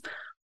things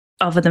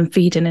other than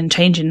feeding and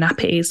changing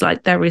nappies.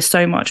 Like, there is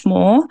so much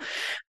more.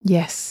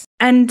 Yes.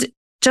 And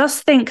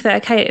just think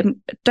that, okay,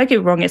 don't get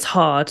me wrong, it's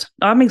hard.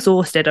 I'm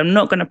exhausted. I'm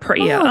not going to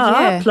pretty it up.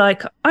 Yeah.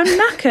 Like, I'm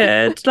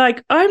knackered.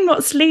 Like, I'm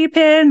not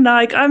sleeping.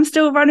 Like, I'm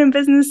still running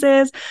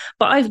businesses,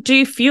 but I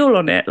do fuel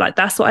on it. Like,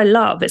 that's what I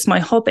love. It's my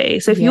hobby.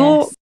 So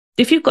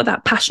if you've got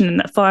that passion and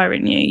that fire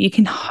in you, you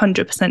can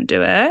 100%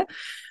 do it.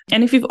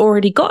 And if you've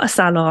already got a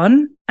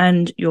salon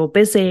and you're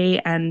busy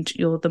and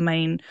you're the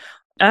main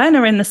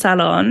earner in the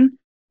salon,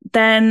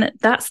 then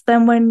that's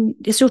then when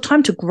it's your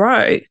time to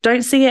grow.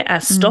 Don't see it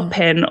as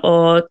stopping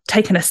or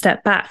taking a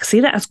step back. See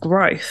that as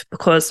growth,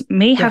 because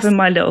me having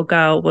my little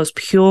girl was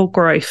pure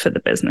growth for the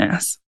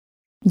business.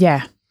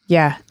 Yeah.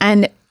 Yeah.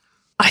 And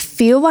I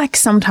feel like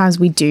sometimes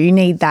we do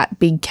need that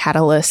big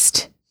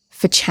catalyst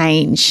for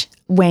change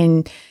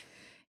when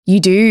you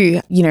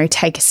do,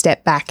 take a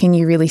step back and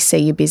you really see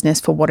your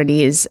business for what it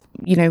is.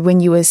 When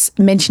you were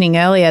mentioning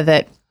earlier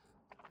that,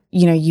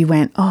 you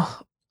went,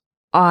 oh,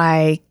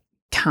 I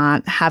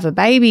can't have a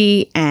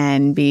baby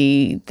and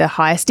be the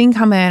highest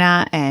income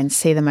earner and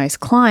see the most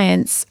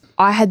clients.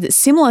 I had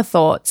similar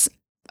thoughts.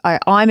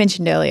 I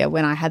mentioned earlier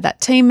when I had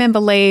that team member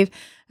leave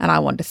and I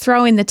wanted to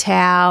throw in the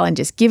towel and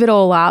just give it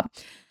all up.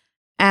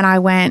 And I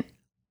went,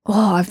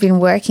 oh, I've been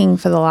working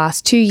for the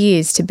last 2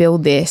 years to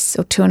build this,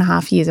 or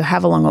 2.5 years, or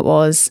however long it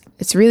was.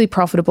 It's really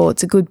profitable.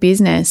 It's a good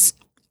business.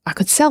 I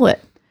could sell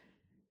it.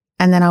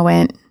 And then I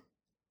went,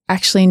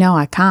 actually, no,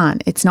 I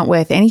can't. It's not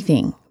worth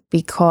anything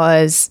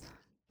because,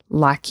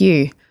 like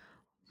you,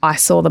 I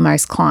saw the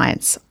most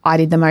clients. I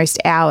did the most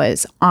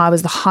hours. I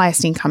was the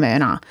highest income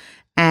earner.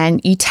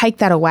 And you take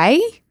that away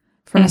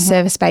from a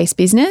service-based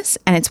business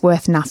and it's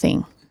worth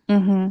nothing.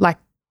 Like,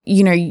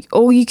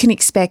 all you can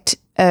expect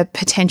a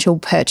potential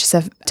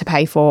purchaser to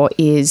pay for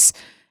is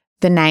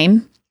the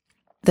name,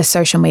 the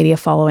social media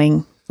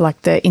following,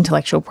 like the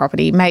intellectual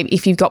property. Maybe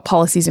if you've got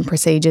policies and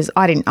procedures.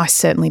 I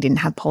certainly didn't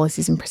have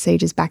policies and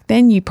procedures back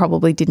then. You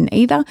probably didn't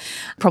either.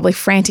 Probably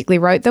frantically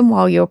wrote them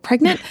while you were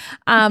pregnant.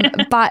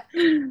 But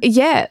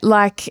yeah,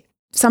 like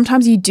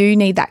sometimes you do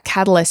need that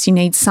catalyst. You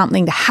need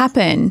something to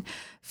happen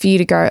for you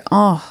to go,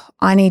 oh,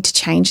 I need to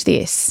change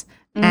this.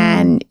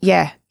 And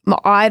yeah,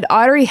 I'd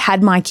already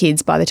had my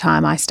kids by the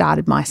time I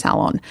started my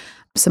salon.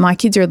 So my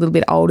kids are a little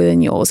bit older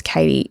than yours,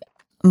 Katie.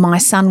 My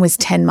son was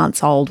 10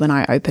 months old when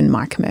I opened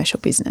my commercial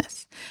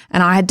business.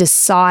 And I had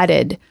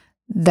decided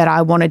that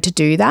I wanted to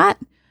do that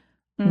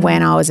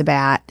when I was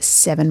about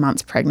 7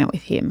 months pregnant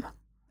with him.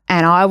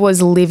 And I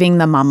was living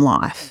the mum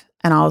life.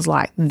 And I was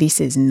like, this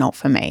is not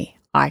for me.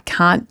 I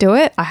can't do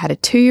it. I had a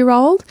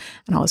 2-year-old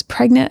and I was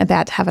pregnant,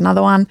 about to have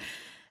another one.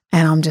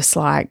 And I'm just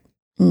like,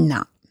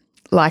 nah.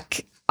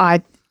 Like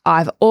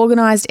I've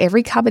organised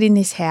every cupboard in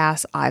this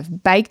house.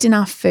 I've baked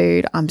enough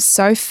food. I'm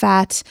so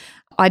fat.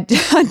 I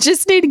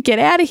just need to get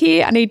out of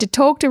here. I need to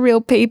talk to real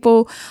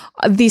people.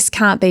 This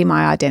can't be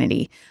my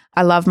identity.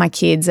 I love my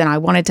kids and I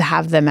wanted to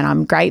have them and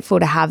I'm grateful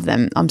to have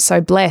them. I'm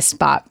so blessed.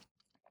 But,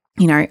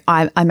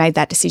 I made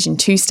that decision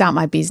to start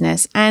my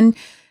business and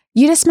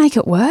you just make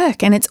it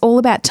work. And it's all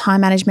about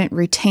time management,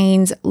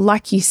 routines.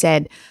 Like you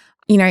said,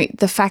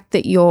 the fact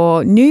that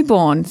your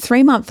newborn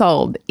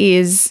 3-month-old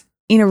is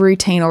in a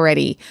routine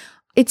already.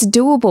 It's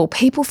doable.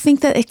 People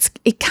think that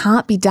it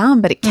can't be done,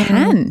 but it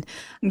can.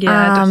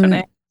 Yeah,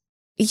 definitely.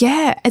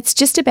 Yeah, it's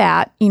just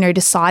about,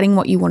 deciding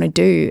what you want to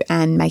do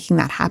and making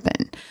that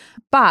happen.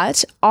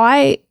 But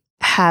I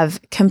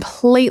have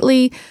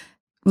completely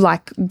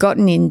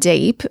gotten in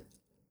deep.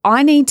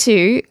 I need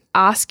to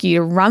ask you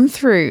to run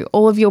through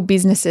all of your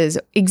businesses,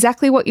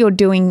 exactly what you're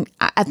doing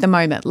at the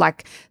moment,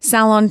 like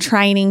salon,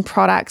 training,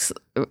 products.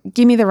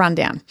 Give me the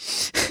rundown.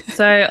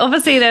 So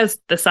obviously there's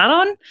the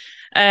salon.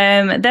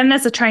 Then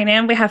there's a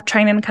training. We have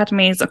training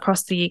academies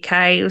across the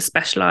UK who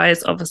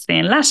specialise obviously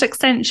in lash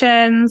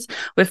extensions.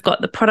 We've got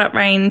the product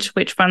range,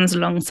 which runs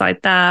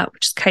alongside that,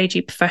 which is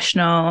KG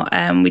Professional.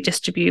 We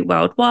distribute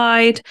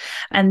worldwide.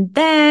 And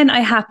then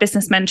I have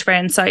business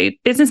mentoring. So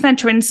business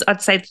mentoring,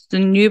 I'd say the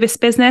newest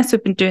business.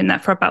 We've been doing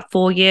that for about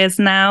 4 years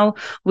now.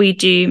 We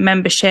do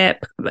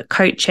membership,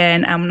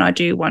 coaching, and I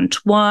do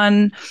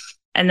one-to-one.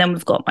 And then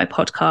we've got my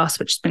podcast,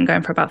 which has been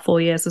going for about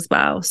 4 years as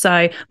well.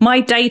 So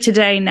my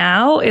day-to-day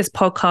now is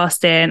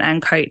podcasting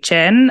and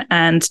coaching,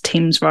 and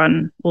teams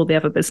run all the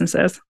other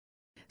businesses.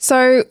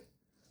 So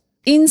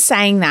in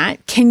saying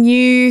that, can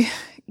you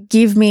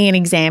give me an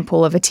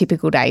example of a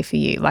typical day for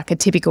you, like a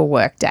typical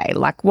work day?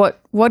 Like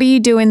what do you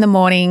do in the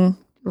morning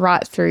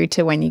right through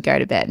to when you go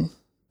to bed?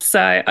 So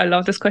I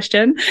love this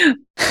question.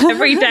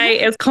 Every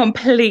day is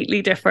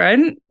completely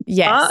different.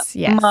 Yes,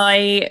 yes.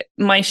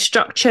 My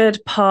structured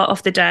part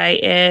of the day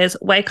is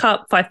wake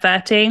up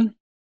 5:30,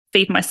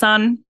 feed my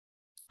son.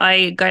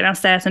 I go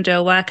downstairs and do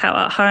a workout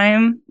at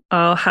home.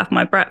 I'll have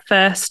my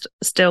breakfast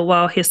still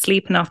while he's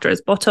sleeping after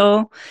his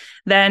bottle.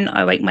 Then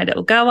I wake my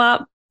little girl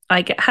up.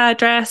 I get her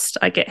dressed.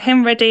 I get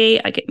him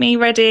ready. I get me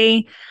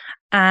ready.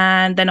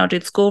 And then I'll do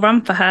the school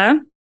run for her.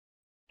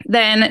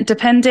 Then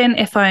depending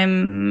if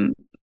I'm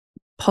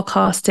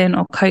podcasting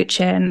or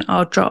coaching,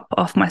 I'll drop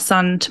off my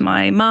son to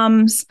my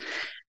mum's,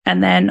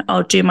 and then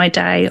I'll do my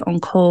day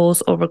on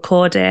calls or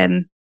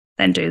recording,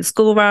 then do the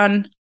school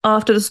run.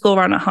 After the school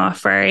run at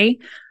 3:30,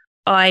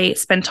 I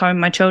spend time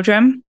with my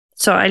children.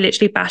 So I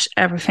literally bash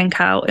everything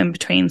out in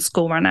between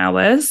school run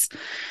hours.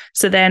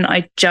 So then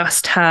I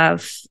just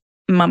have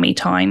mummy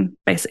time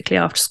basically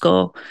after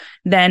school.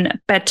 Then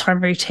bedtime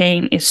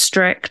routine is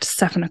strict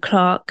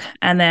 7:00.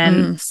 And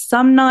then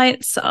some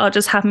nights I'll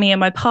just have me and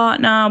my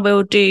partner.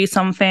 We'll do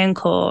something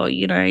or,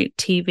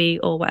 TV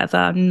or whatever.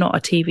 I'm not a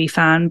TV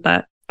fan,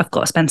 but I've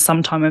got to spend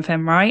some time with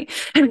him, right?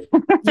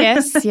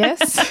 Yes.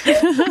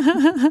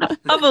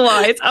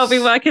 Otherwise, I'll be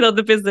working on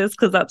the business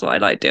because that's what I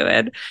like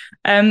doing.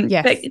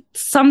 Yes. But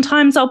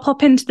sometimes I'll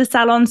pop into the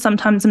salon.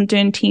 Sometimes I'm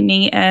doing team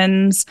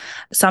meetings.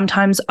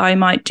 Sometimes I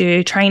might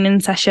do training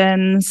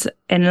sessions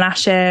in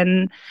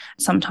lashing.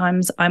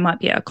 Sometimes I might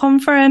be at a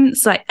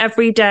conference. Like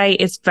every day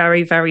is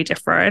very, very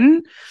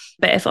different.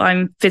 But if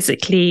I'm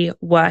physically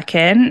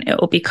working, it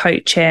will be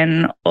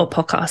coaching or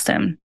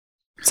podcasting.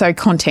 So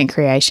content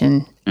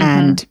creation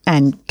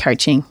and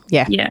coaching.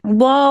 Yeah. Yeah.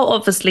 While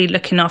obviously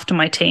looking after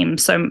my team.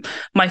 So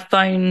my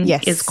phone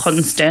is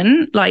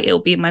constant. Like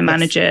it'll be my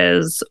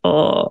managers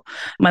or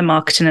my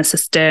marketing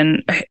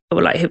assistant,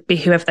 or like it'll be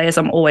whoever they is.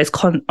 I'm always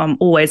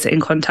in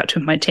contact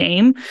with my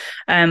team.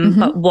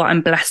 But what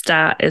I'm blessed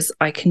at is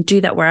I can do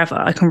that wherever.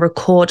 I can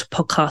record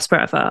podcasts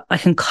wherever. I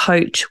can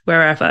coach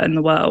wherever in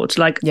the world.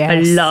 Like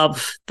I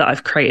love that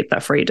I've created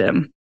that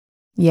freedom.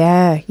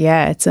 Yeah.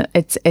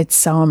 It's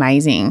so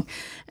amazing.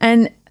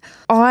 And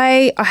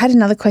I had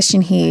another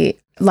question here,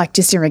 like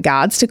just in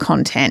regards to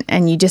content,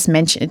 and you just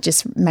mentioned, it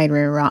just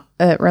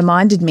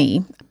reminded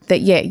me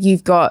that,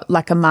 you've got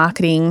like a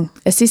marketing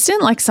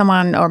assistant, like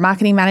someone, or a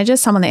marketing manager,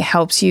 someone that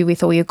helps you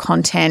with all your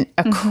content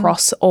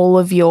across all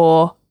of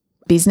your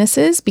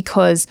businesses,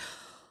 because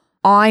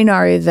I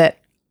know that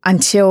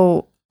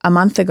until a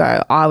month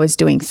ago, I was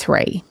doing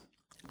 3.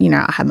 You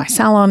know, I had my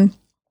salon,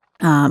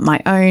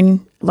 my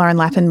own, Lauren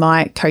Lappin,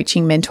 my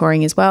coaching,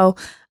 mentoring as well,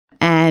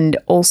 and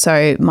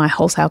also my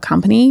wholesale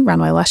company,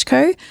 Runway Lash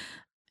Co.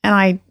 And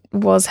I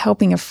was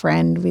helping a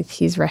friend with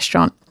his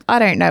restaurant. I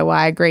don't know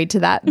why I agreed to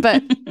that,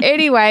 but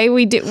anyway,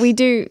 we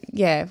do.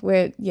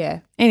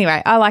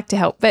 Anyway, I like to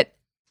help, but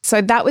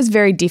so that was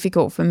very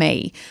difficult for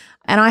me,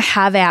 and I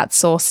have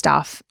outsourced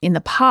stuff in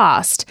the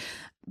past.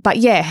 But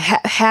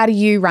how do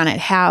you run it?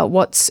 How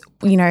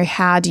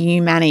do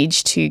you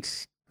manage to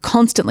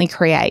constantly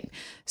create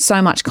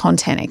so much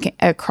content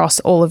across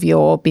all of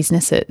your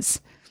businesses?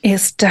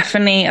 It's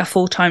definitely a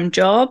full-time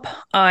job.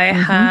 I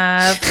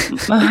have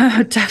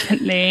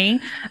definitely,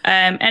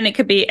 and it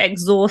could be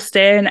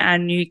exhausting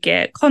and you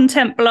get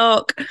content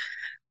block,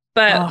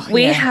 but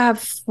we have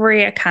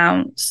 3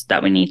 accounts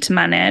that we need to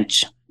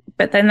manage.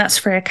 But then that's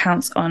 3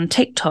 accounts on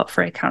TikTok,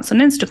 3 accounts on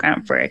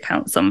Instagram, 3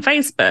 accounts on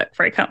Facebook,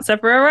 3 accounts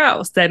everywhere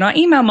else. They're not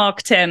email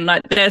marketing.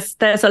 Like there's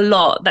a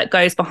lot that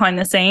goes behind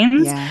the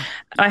scenes. Yeah.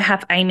 I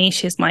have Amy,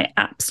 she's my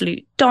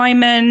absolute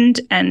diamond,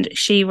 and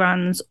she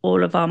runs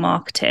all of our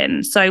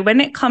marketing. So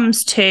when it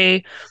comes to,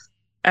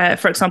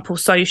 for example,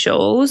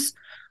 socials,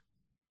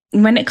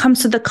 when it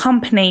comes to the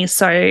company,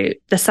 so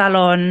the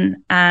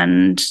salon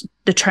and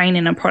the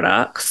training and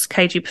products,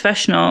 KG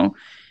Professional,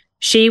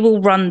 she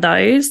will run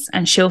those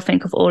and she'll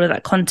think of all of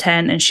that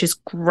content, and she's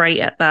great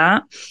at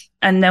that.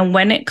 And then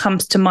when it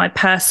comes to my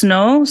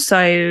personal, so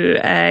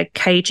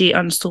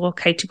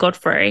KG_Katie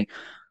Godfrey,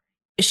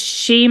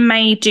 she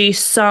may do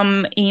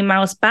some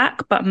emails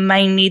back, but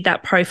mainly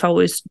that profile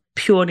is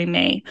purely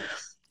me.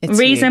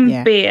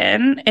 Reason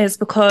being is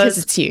because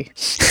it's you.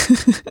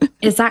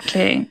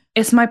 Exactly.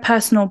 It's my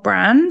personal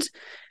brand,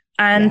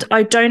 and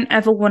I don't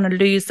ever want to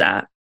lose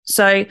that.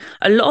 So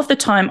a lot of the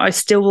time I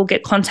still will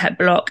get content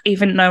block,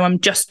 even though I'm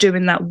just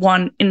doing that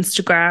one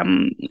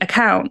Instagram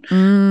account.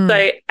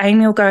 So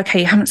Amy will go, okay,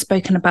 you haven't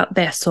spoken about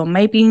this, or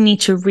maybe you need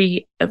to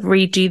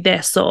redo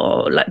this,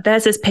 or like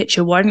there's this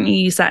picture, why don't you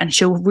use that? And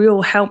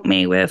she'll help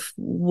me with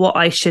what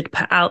I should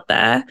put out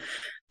there.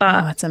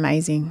 But that's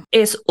amazing.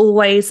 It's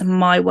always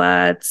my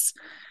words,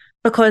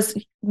 because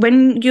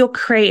when you're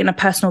creating a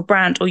personal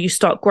brand or you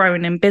start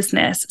growing in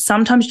business,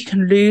 sometimes you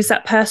can lose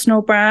that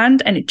personal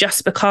brand and it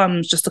just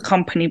becomes just a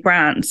company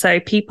brand.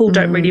 So people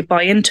don't really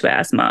buy into it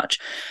as much,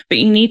 but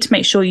you need to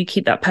make sure you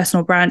keep that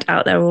personal brand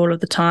out there all of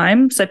the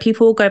time. So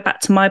people will go back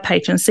to my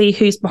page and see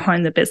who's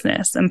behind the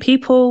business, and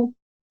people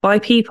by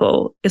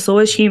people, it's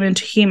always human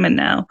to human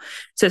now.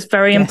 So it's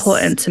very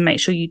important to make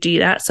sure you do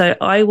that. So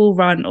I will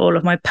run all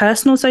of my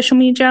personal social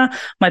media.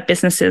 My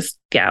businesses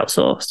get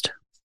outsourced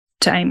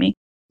to Amy.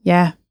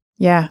 Yeah,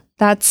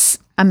 that's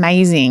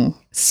amazing.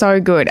 So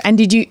good. And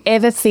did you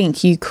ever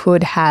think you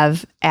could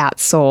have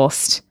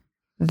outsourced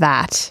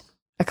that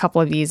a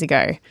couple of years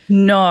ago?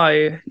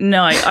 No.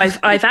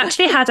 I've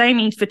actually had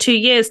Amy for 2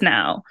 years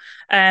now.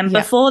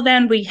 Before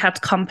then, we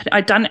had company.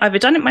 I've done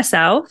it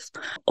myself,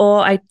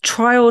 or I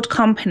trialed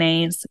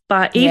companies.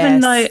 But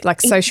even though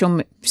like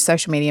social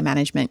media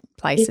management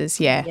places,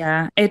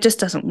 it just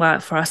doesn't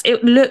work for us.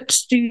 It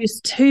looked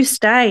too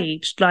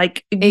staged.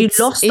 Like you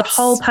lost the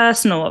whole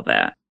personal of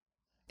it.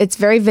 It's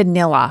very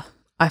vanilla,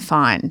 I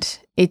find.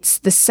 It's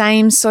the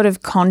same sort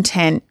of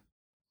content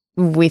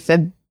with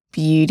a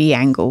beauty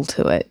angle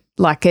to it.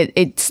 Like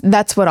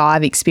that's what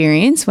I've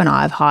experienced when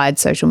I've hired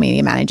social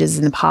media managers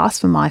in the past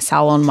for my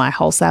salon, my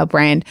wholesale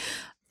brand.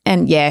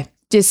 And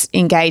just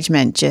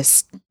engagement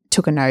just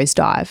took a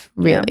nosedive,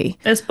 really.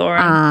 Yeah, it's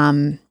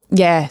boring.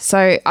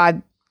 So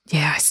I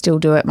still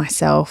do it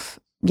myself.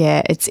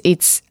 Yeah, it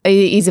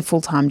is a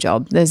full-time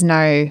job. There's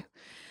no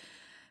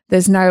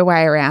There's no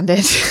way around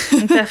it.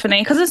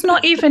 Definitely. Because it's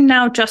not even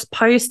now just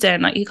posting.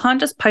 Like, you can't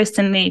just post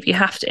and leave. You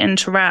have to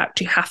interact.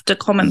 You have to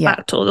comment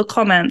back to all the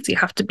comments. You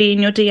have to be in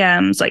your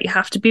DMs. Like, you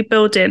have to be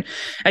building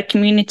a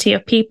community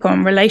of people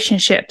and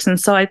relationships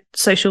inside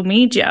social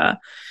media.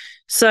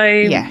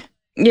 So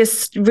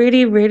it's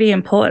really, really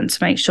important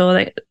to make sure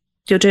that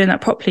you're doing that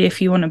properly if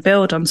you want to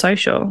build on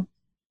social.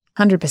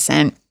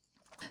 100%.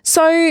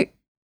 So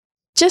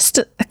just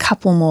a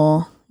couple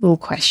more little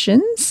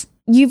questions.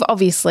 You've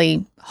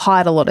obviously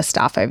hired a lot of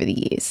staff over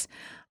the years.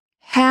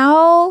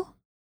 How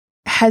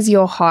has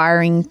your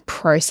hiring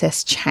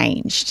process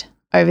changed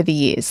over the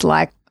years?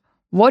 Like,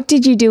 what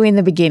did you do in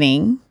the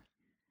beginning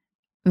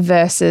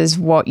versus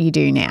what you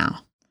do now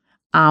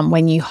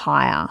when you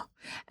hire?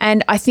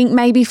 And I think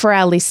maybe for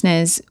our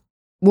listeners,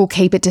 we'll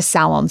keep it to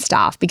salon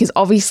staff, because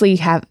obviously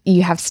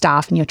you have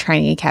staff in your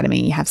training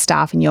academy, you have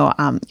staff in your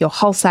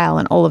wholesale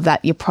and all of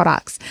that, your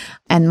products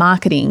and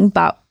marketing,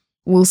 but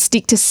we'll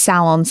stick to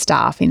salon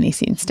staff in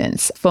this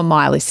instance for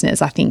my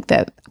listeners. I think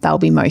that they'll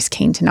be most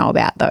keen to know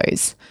about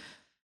those.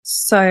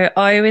 So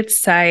I would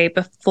say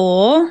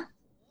before,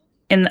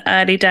 in the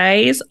early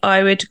days,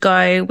 I would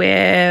go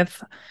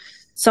with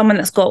someone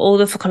that's got all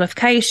the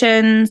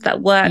qualifications,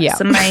 that works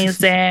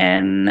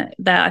amazing,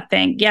 that I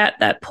think,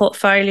 their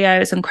portfolio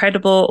is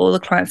incredible. All the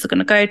clients are going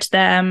to go to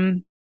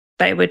them.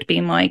 They would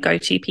be my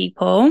go-to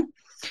people.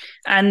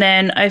 And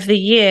then over the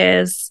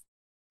years,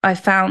 I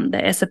found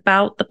that it's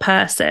about the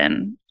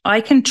person.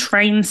 I can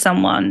train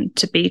someone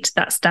to be to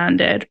that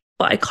standard,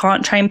 but I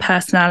can't train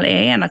personality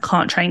and I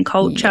can't train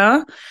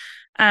culture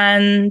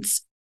and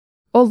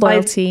or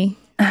loyalty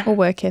or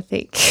work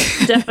ethic.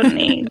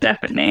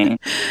 Definitely.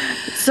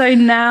 So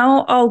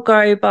now I'll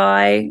go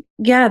by,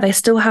 they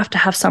still have to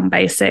have some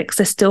basics.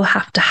 They still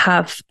have to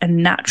have a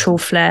natural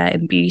flair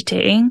in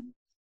beauty,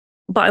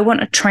 but I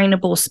want a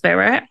trainable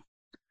spirit.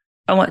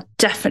 I want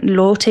definitely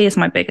loyalty is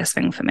my biggest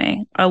thing for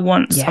me. I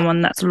want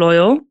someone that's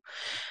loyal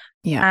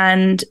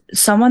and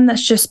someone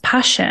that's just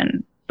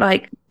passion.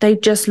 Like, they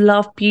just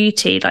love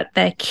beauty. Like,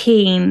 they're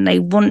keen. They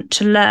want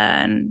to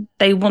learn.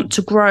 They want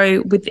to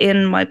grow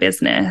within my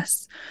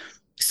business.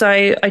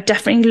 So I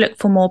definitely look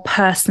for more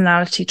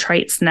personality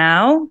traits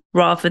now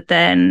rather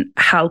than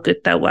how good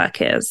their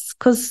work is.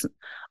 Because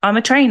I'm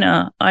a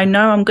trainer. I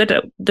know I'm good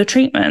at the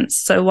treatments.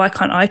 So why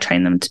can't I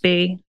train them to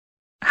be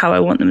how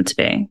I want them to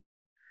be?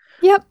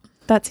 Yep.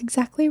 That's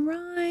exactly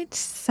right.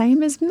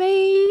 Same as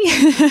me.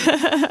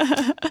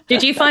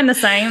 Did you find the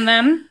same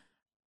then?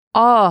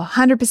 Oh,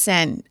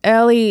 100%.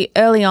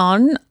 Early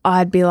on,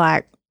 I'd be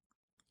like,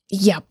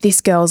 yep, this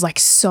girl's like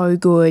so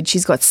good.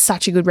 She's got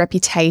such a good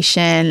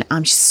reputation.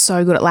 She's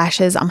so good at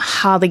lashes. I'm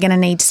hardly going to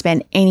need to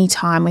spend any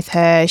time with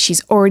her.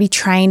 She's already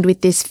trained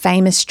with this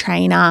famous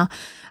trainer,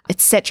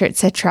 et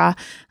cetera,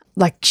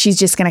 Like, she's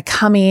just going to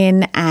come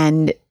in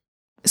and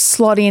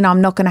slot in.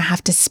 I'm not going to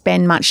have to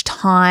spend much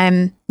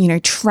time,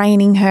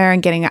 training her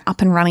and getting her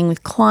up and running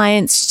with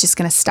clients. She's just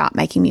going to start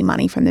making me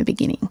money from the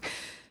beginning.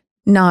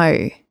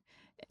 No.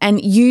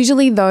 And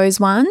usually those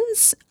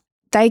ones,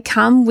 they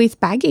come with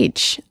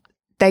baggage.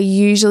 They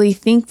usually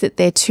think that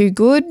they're too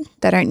good.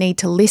 They don't need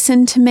to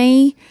listen to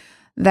me.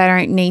 They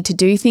don't need to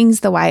do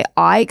things the way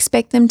I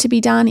expect them to be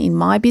done in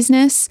my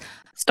business.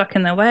 Stuck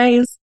in their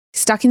ways.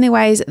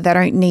 They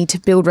don't need to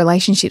build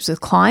relationships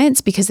with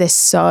clients because they're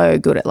so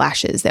good at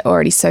lashes. They're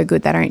already so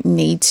good. They don't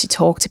need to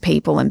talk to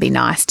people and be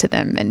nice to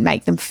them and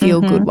make them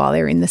feel good while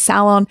they're in the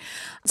salon.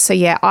 So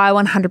I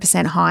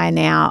 100% hire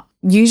now,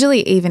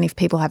 usually even if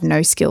people have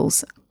no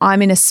skills.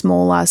 I'm in a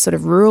smaller sort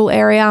of rural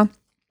area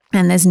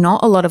and there's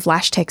not a lot of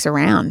lash techs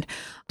around.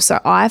 So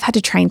I've had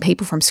to train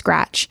people from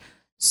scratch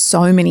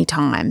so many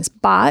times,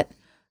 but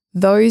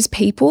those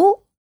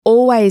people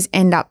always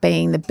end up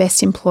being the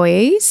best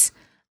employees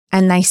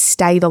and they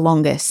stay the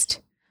longest.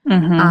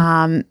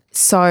 And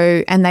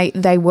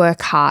they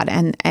work hard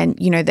and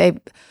they're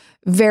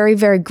very,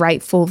 very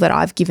grateful that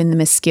I've given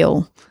them a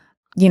skill,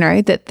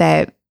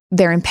 that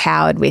they're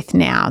empowered with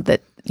now,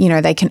 that,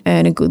 they can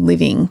earn a good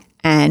living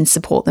and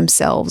support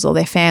themselves or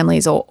their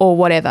families or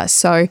whatever.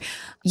 So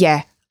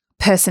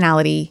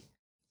personality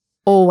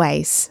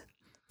always.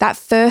 That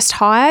first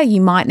hire,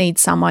 you might need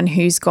someone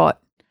who's got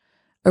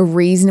a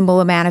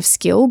reasonable amount of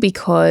skill,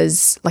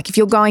 because like if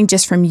you're going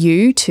just from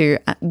you to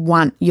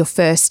your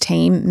first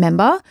team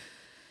member,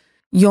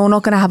 you're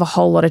not going to have a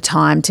whole lot of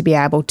time to be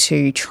able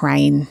to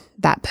train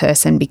that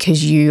person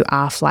because you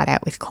are flat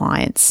out with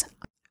clients.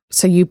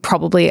 So you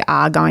probably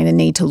are going to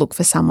need to look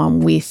for someone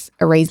with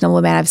a reasonable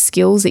amount of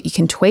skills that you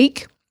can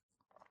tweak,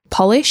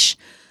 polish,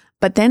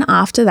 but then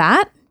after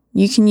that,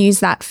 you can use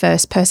that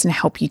first person to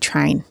help you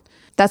train.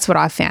 That's what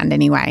I found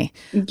anyway.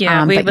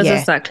 Yeah, it was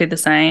exactly the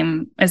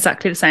same.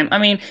 I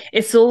mean,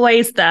 it's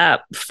always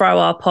that throw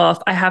up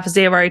of I have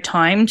zero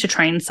time to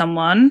train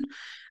someone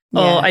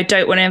or I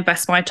don't want to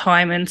invest my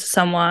time into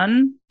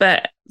someone.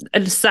 But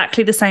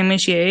exactly the same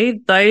as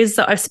you, those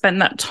that I've spent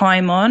that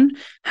time on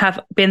have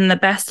been the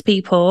best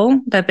people.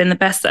 They've been the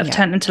best that have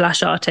turned into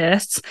lash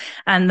artists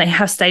and they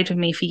have stayed with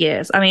me for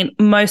years. I mean,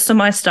 most of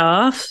my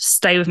staff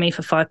stay with me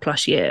for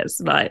 5+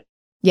 years. Like,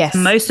 Yes.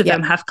 Most of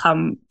them have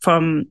come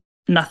from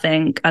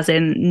nothing, as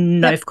in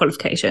no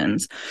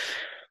qualifications.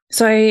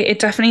 So it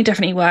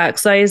definitely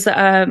works. Those that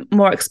are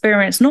more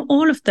experienced, not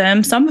all of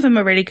them, some of them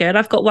are really good.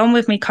 I've got one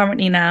with me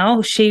currently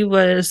now. She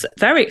was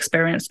very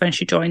experienced when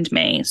she joined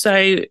me.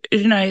 So,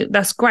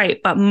 that's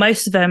great. But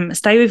most of them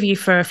stay with you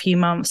for a few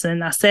months and then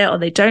that's it. Or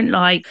they don't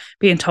like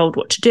being told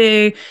what to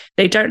do.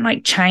 They don't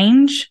like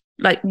change.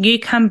 Like, you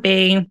can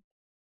be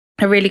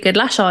a really good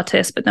lash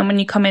artist, but then when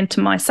you come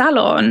into my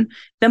salon,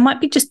 there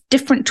might be just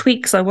different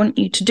tweaks I want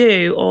you to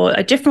do, or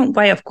a different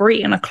way of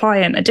greeting a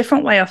client, a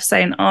different way of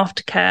saying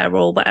aftercare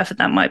or whatever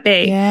that might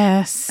be.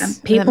 Yes.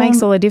 And that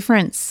makes all the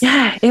difference.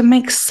 Yeah, it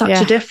makes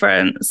such a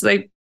difference. So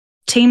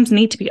teams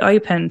need to be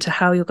open to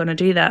how you're going to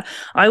do that.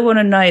 I want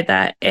to know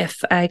that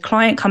if a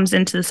client comes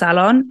into the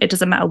salon, it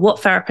doesn't matter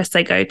what therapist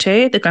they go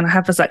to, they're going to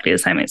have exactly the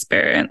same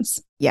experience.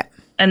 Yeah.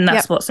 And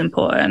that's what's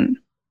important.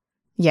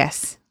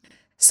 Yes.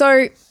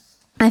 So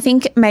I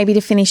think maybe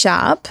to finish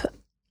up,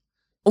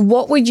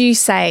 what would you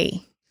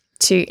say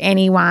to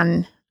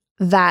anyone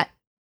that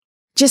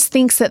just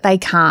thinks that they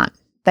can't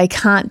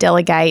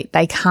delegate,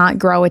 they can't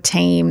grow a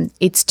team,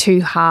 it's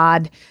too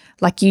hard?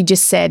 Like you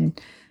just said,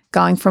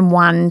 going from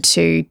 1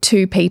 to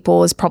 2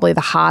 people is probably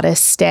the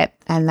hardest step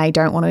and they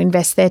don't want to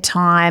invest their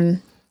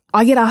time.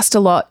 I get asked a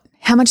lot,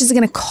 how much is it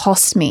going to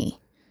cost me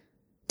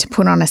to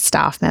put on a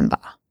staff member?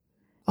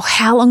 Or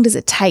how long does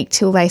it take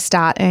till they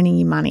start earning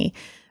you money?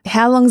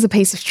 How long is a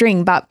piece of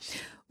string? But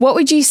what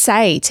would you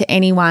say to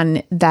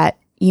anyone that,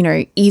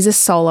 is a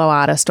solo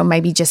artist or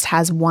maybe just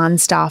has one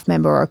staff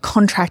member or a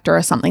contractor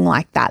or something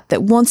like that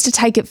wants to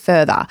take it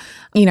further,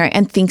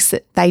 and thinks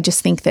that they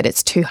just think that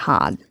it's too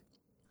hard?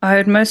 I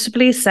would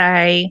mostly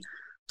say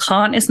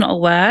can't is not a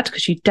word,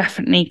 because you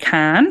definitely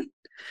can.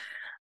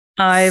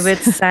 I would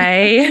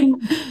say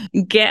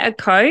get a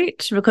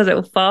coach, because it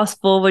will fast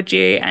forward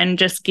you and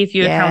just give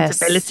you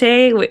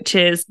accountability, which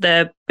is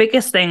the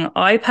biggest thing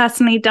I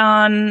personally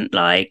done.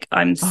 Like,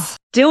 I'm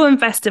still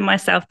investing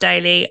myself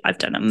daily. I've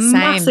done a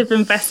massive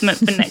investment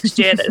for next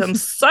year that I'm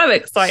so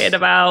excited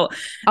about.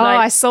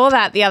 I saw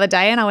that the other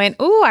day and I went,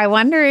 I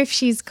wonder if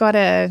she's got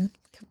a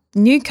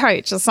new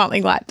coach or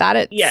something like that.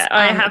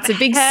 It's a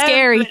big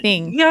scary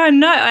thing. Yeah, I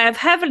know. I have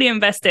heavily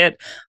invested,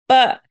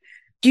 but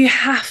you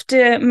have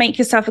to make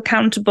yourself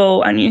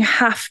accountable and you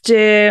have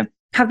to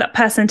have that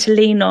person to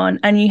lean on,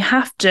 and you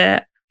have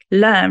to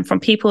learn from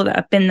people that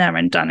have been there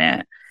and done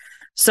it.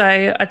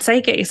 So I'd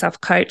say get yourself a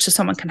coach so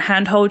someone can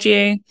handhold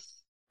you,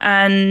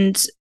 and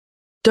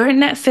don't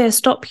let fear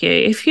stop you.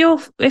 If you're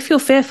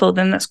fearful,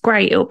 then that's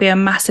great. It'll be a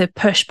massive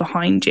push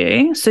behind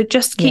you. So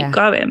just keep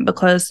going,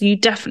 because you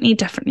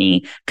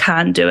definitely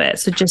can do it.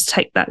 So just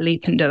take that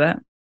leap and do it.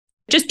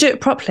 Just do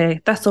it properly.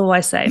 That's all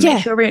I say.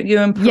 Make sure you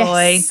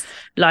employ,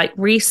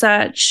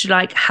 research,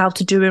 how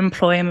to do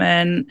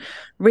employment,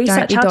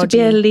 research how to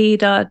be a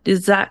leader.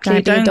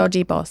 Exactly. Don't be a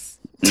dodgy boss.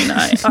 No,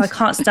 I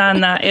can't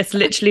stand that. It's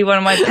literally one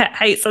of my pet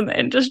hates in the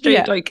industry.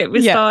 Don't get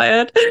me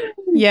started.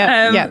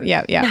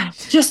 Yeah.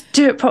 Just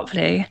do it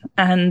properly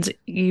and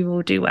you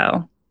will do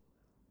well.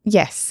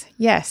 Yes.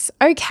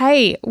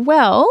 Okay.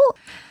 Well,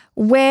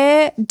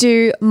 where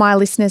do my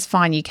listeners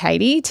find you,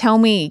 Katie? Tell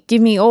me,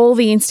 give me all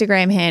the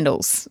Instagram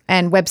handles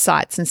and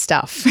websites and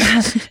stuff.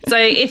 So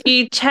if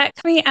you check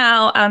me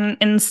out on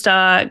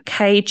Insta,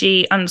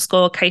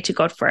 KG_Katie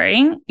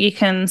Godfrey, you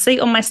can see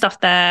all my stuff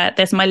there.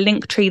 There's my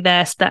link tree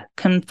there so that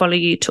can follow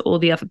you to all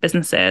the other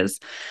businesses.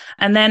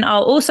 And then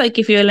I'll also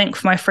give you a link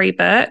for my free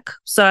book,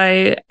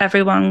 so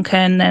everyone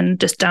can then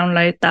just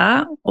download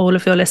that, all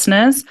of your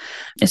listeners.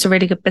 It's a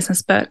really good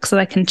business book, so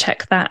they can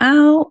check that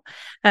out.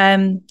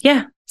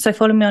 So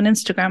follow me on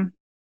Instagram.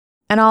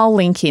 And I'll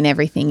link in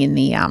everything in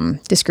the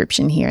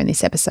description here in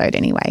this episode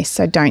anyway.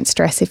 So don't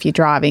stress if you're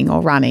driving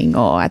or running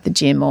or at the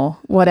gym or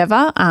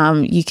whatever.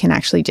 You can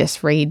actually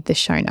just read the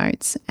show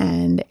notes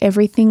and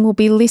everything will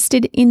be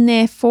listed in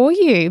there for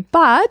you.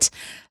 But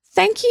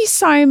thank you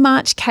so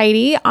much,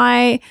 Katie.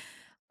 I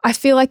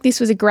feel like this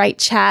was a great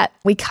chat.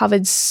 We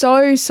covered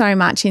so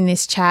much in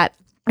this chat.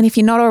 And if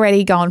you're not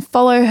already, go and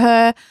follow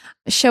her.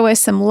 Show her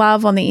some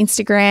love on the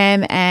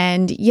Instagram.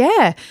 And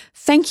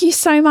thank you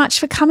so much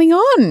for coming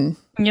on.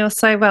 You're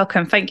so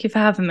welcome. Thank you for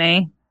having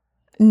me.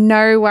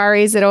 No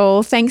worries at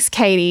all. Thanks,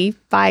 Katie.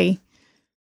 Bye.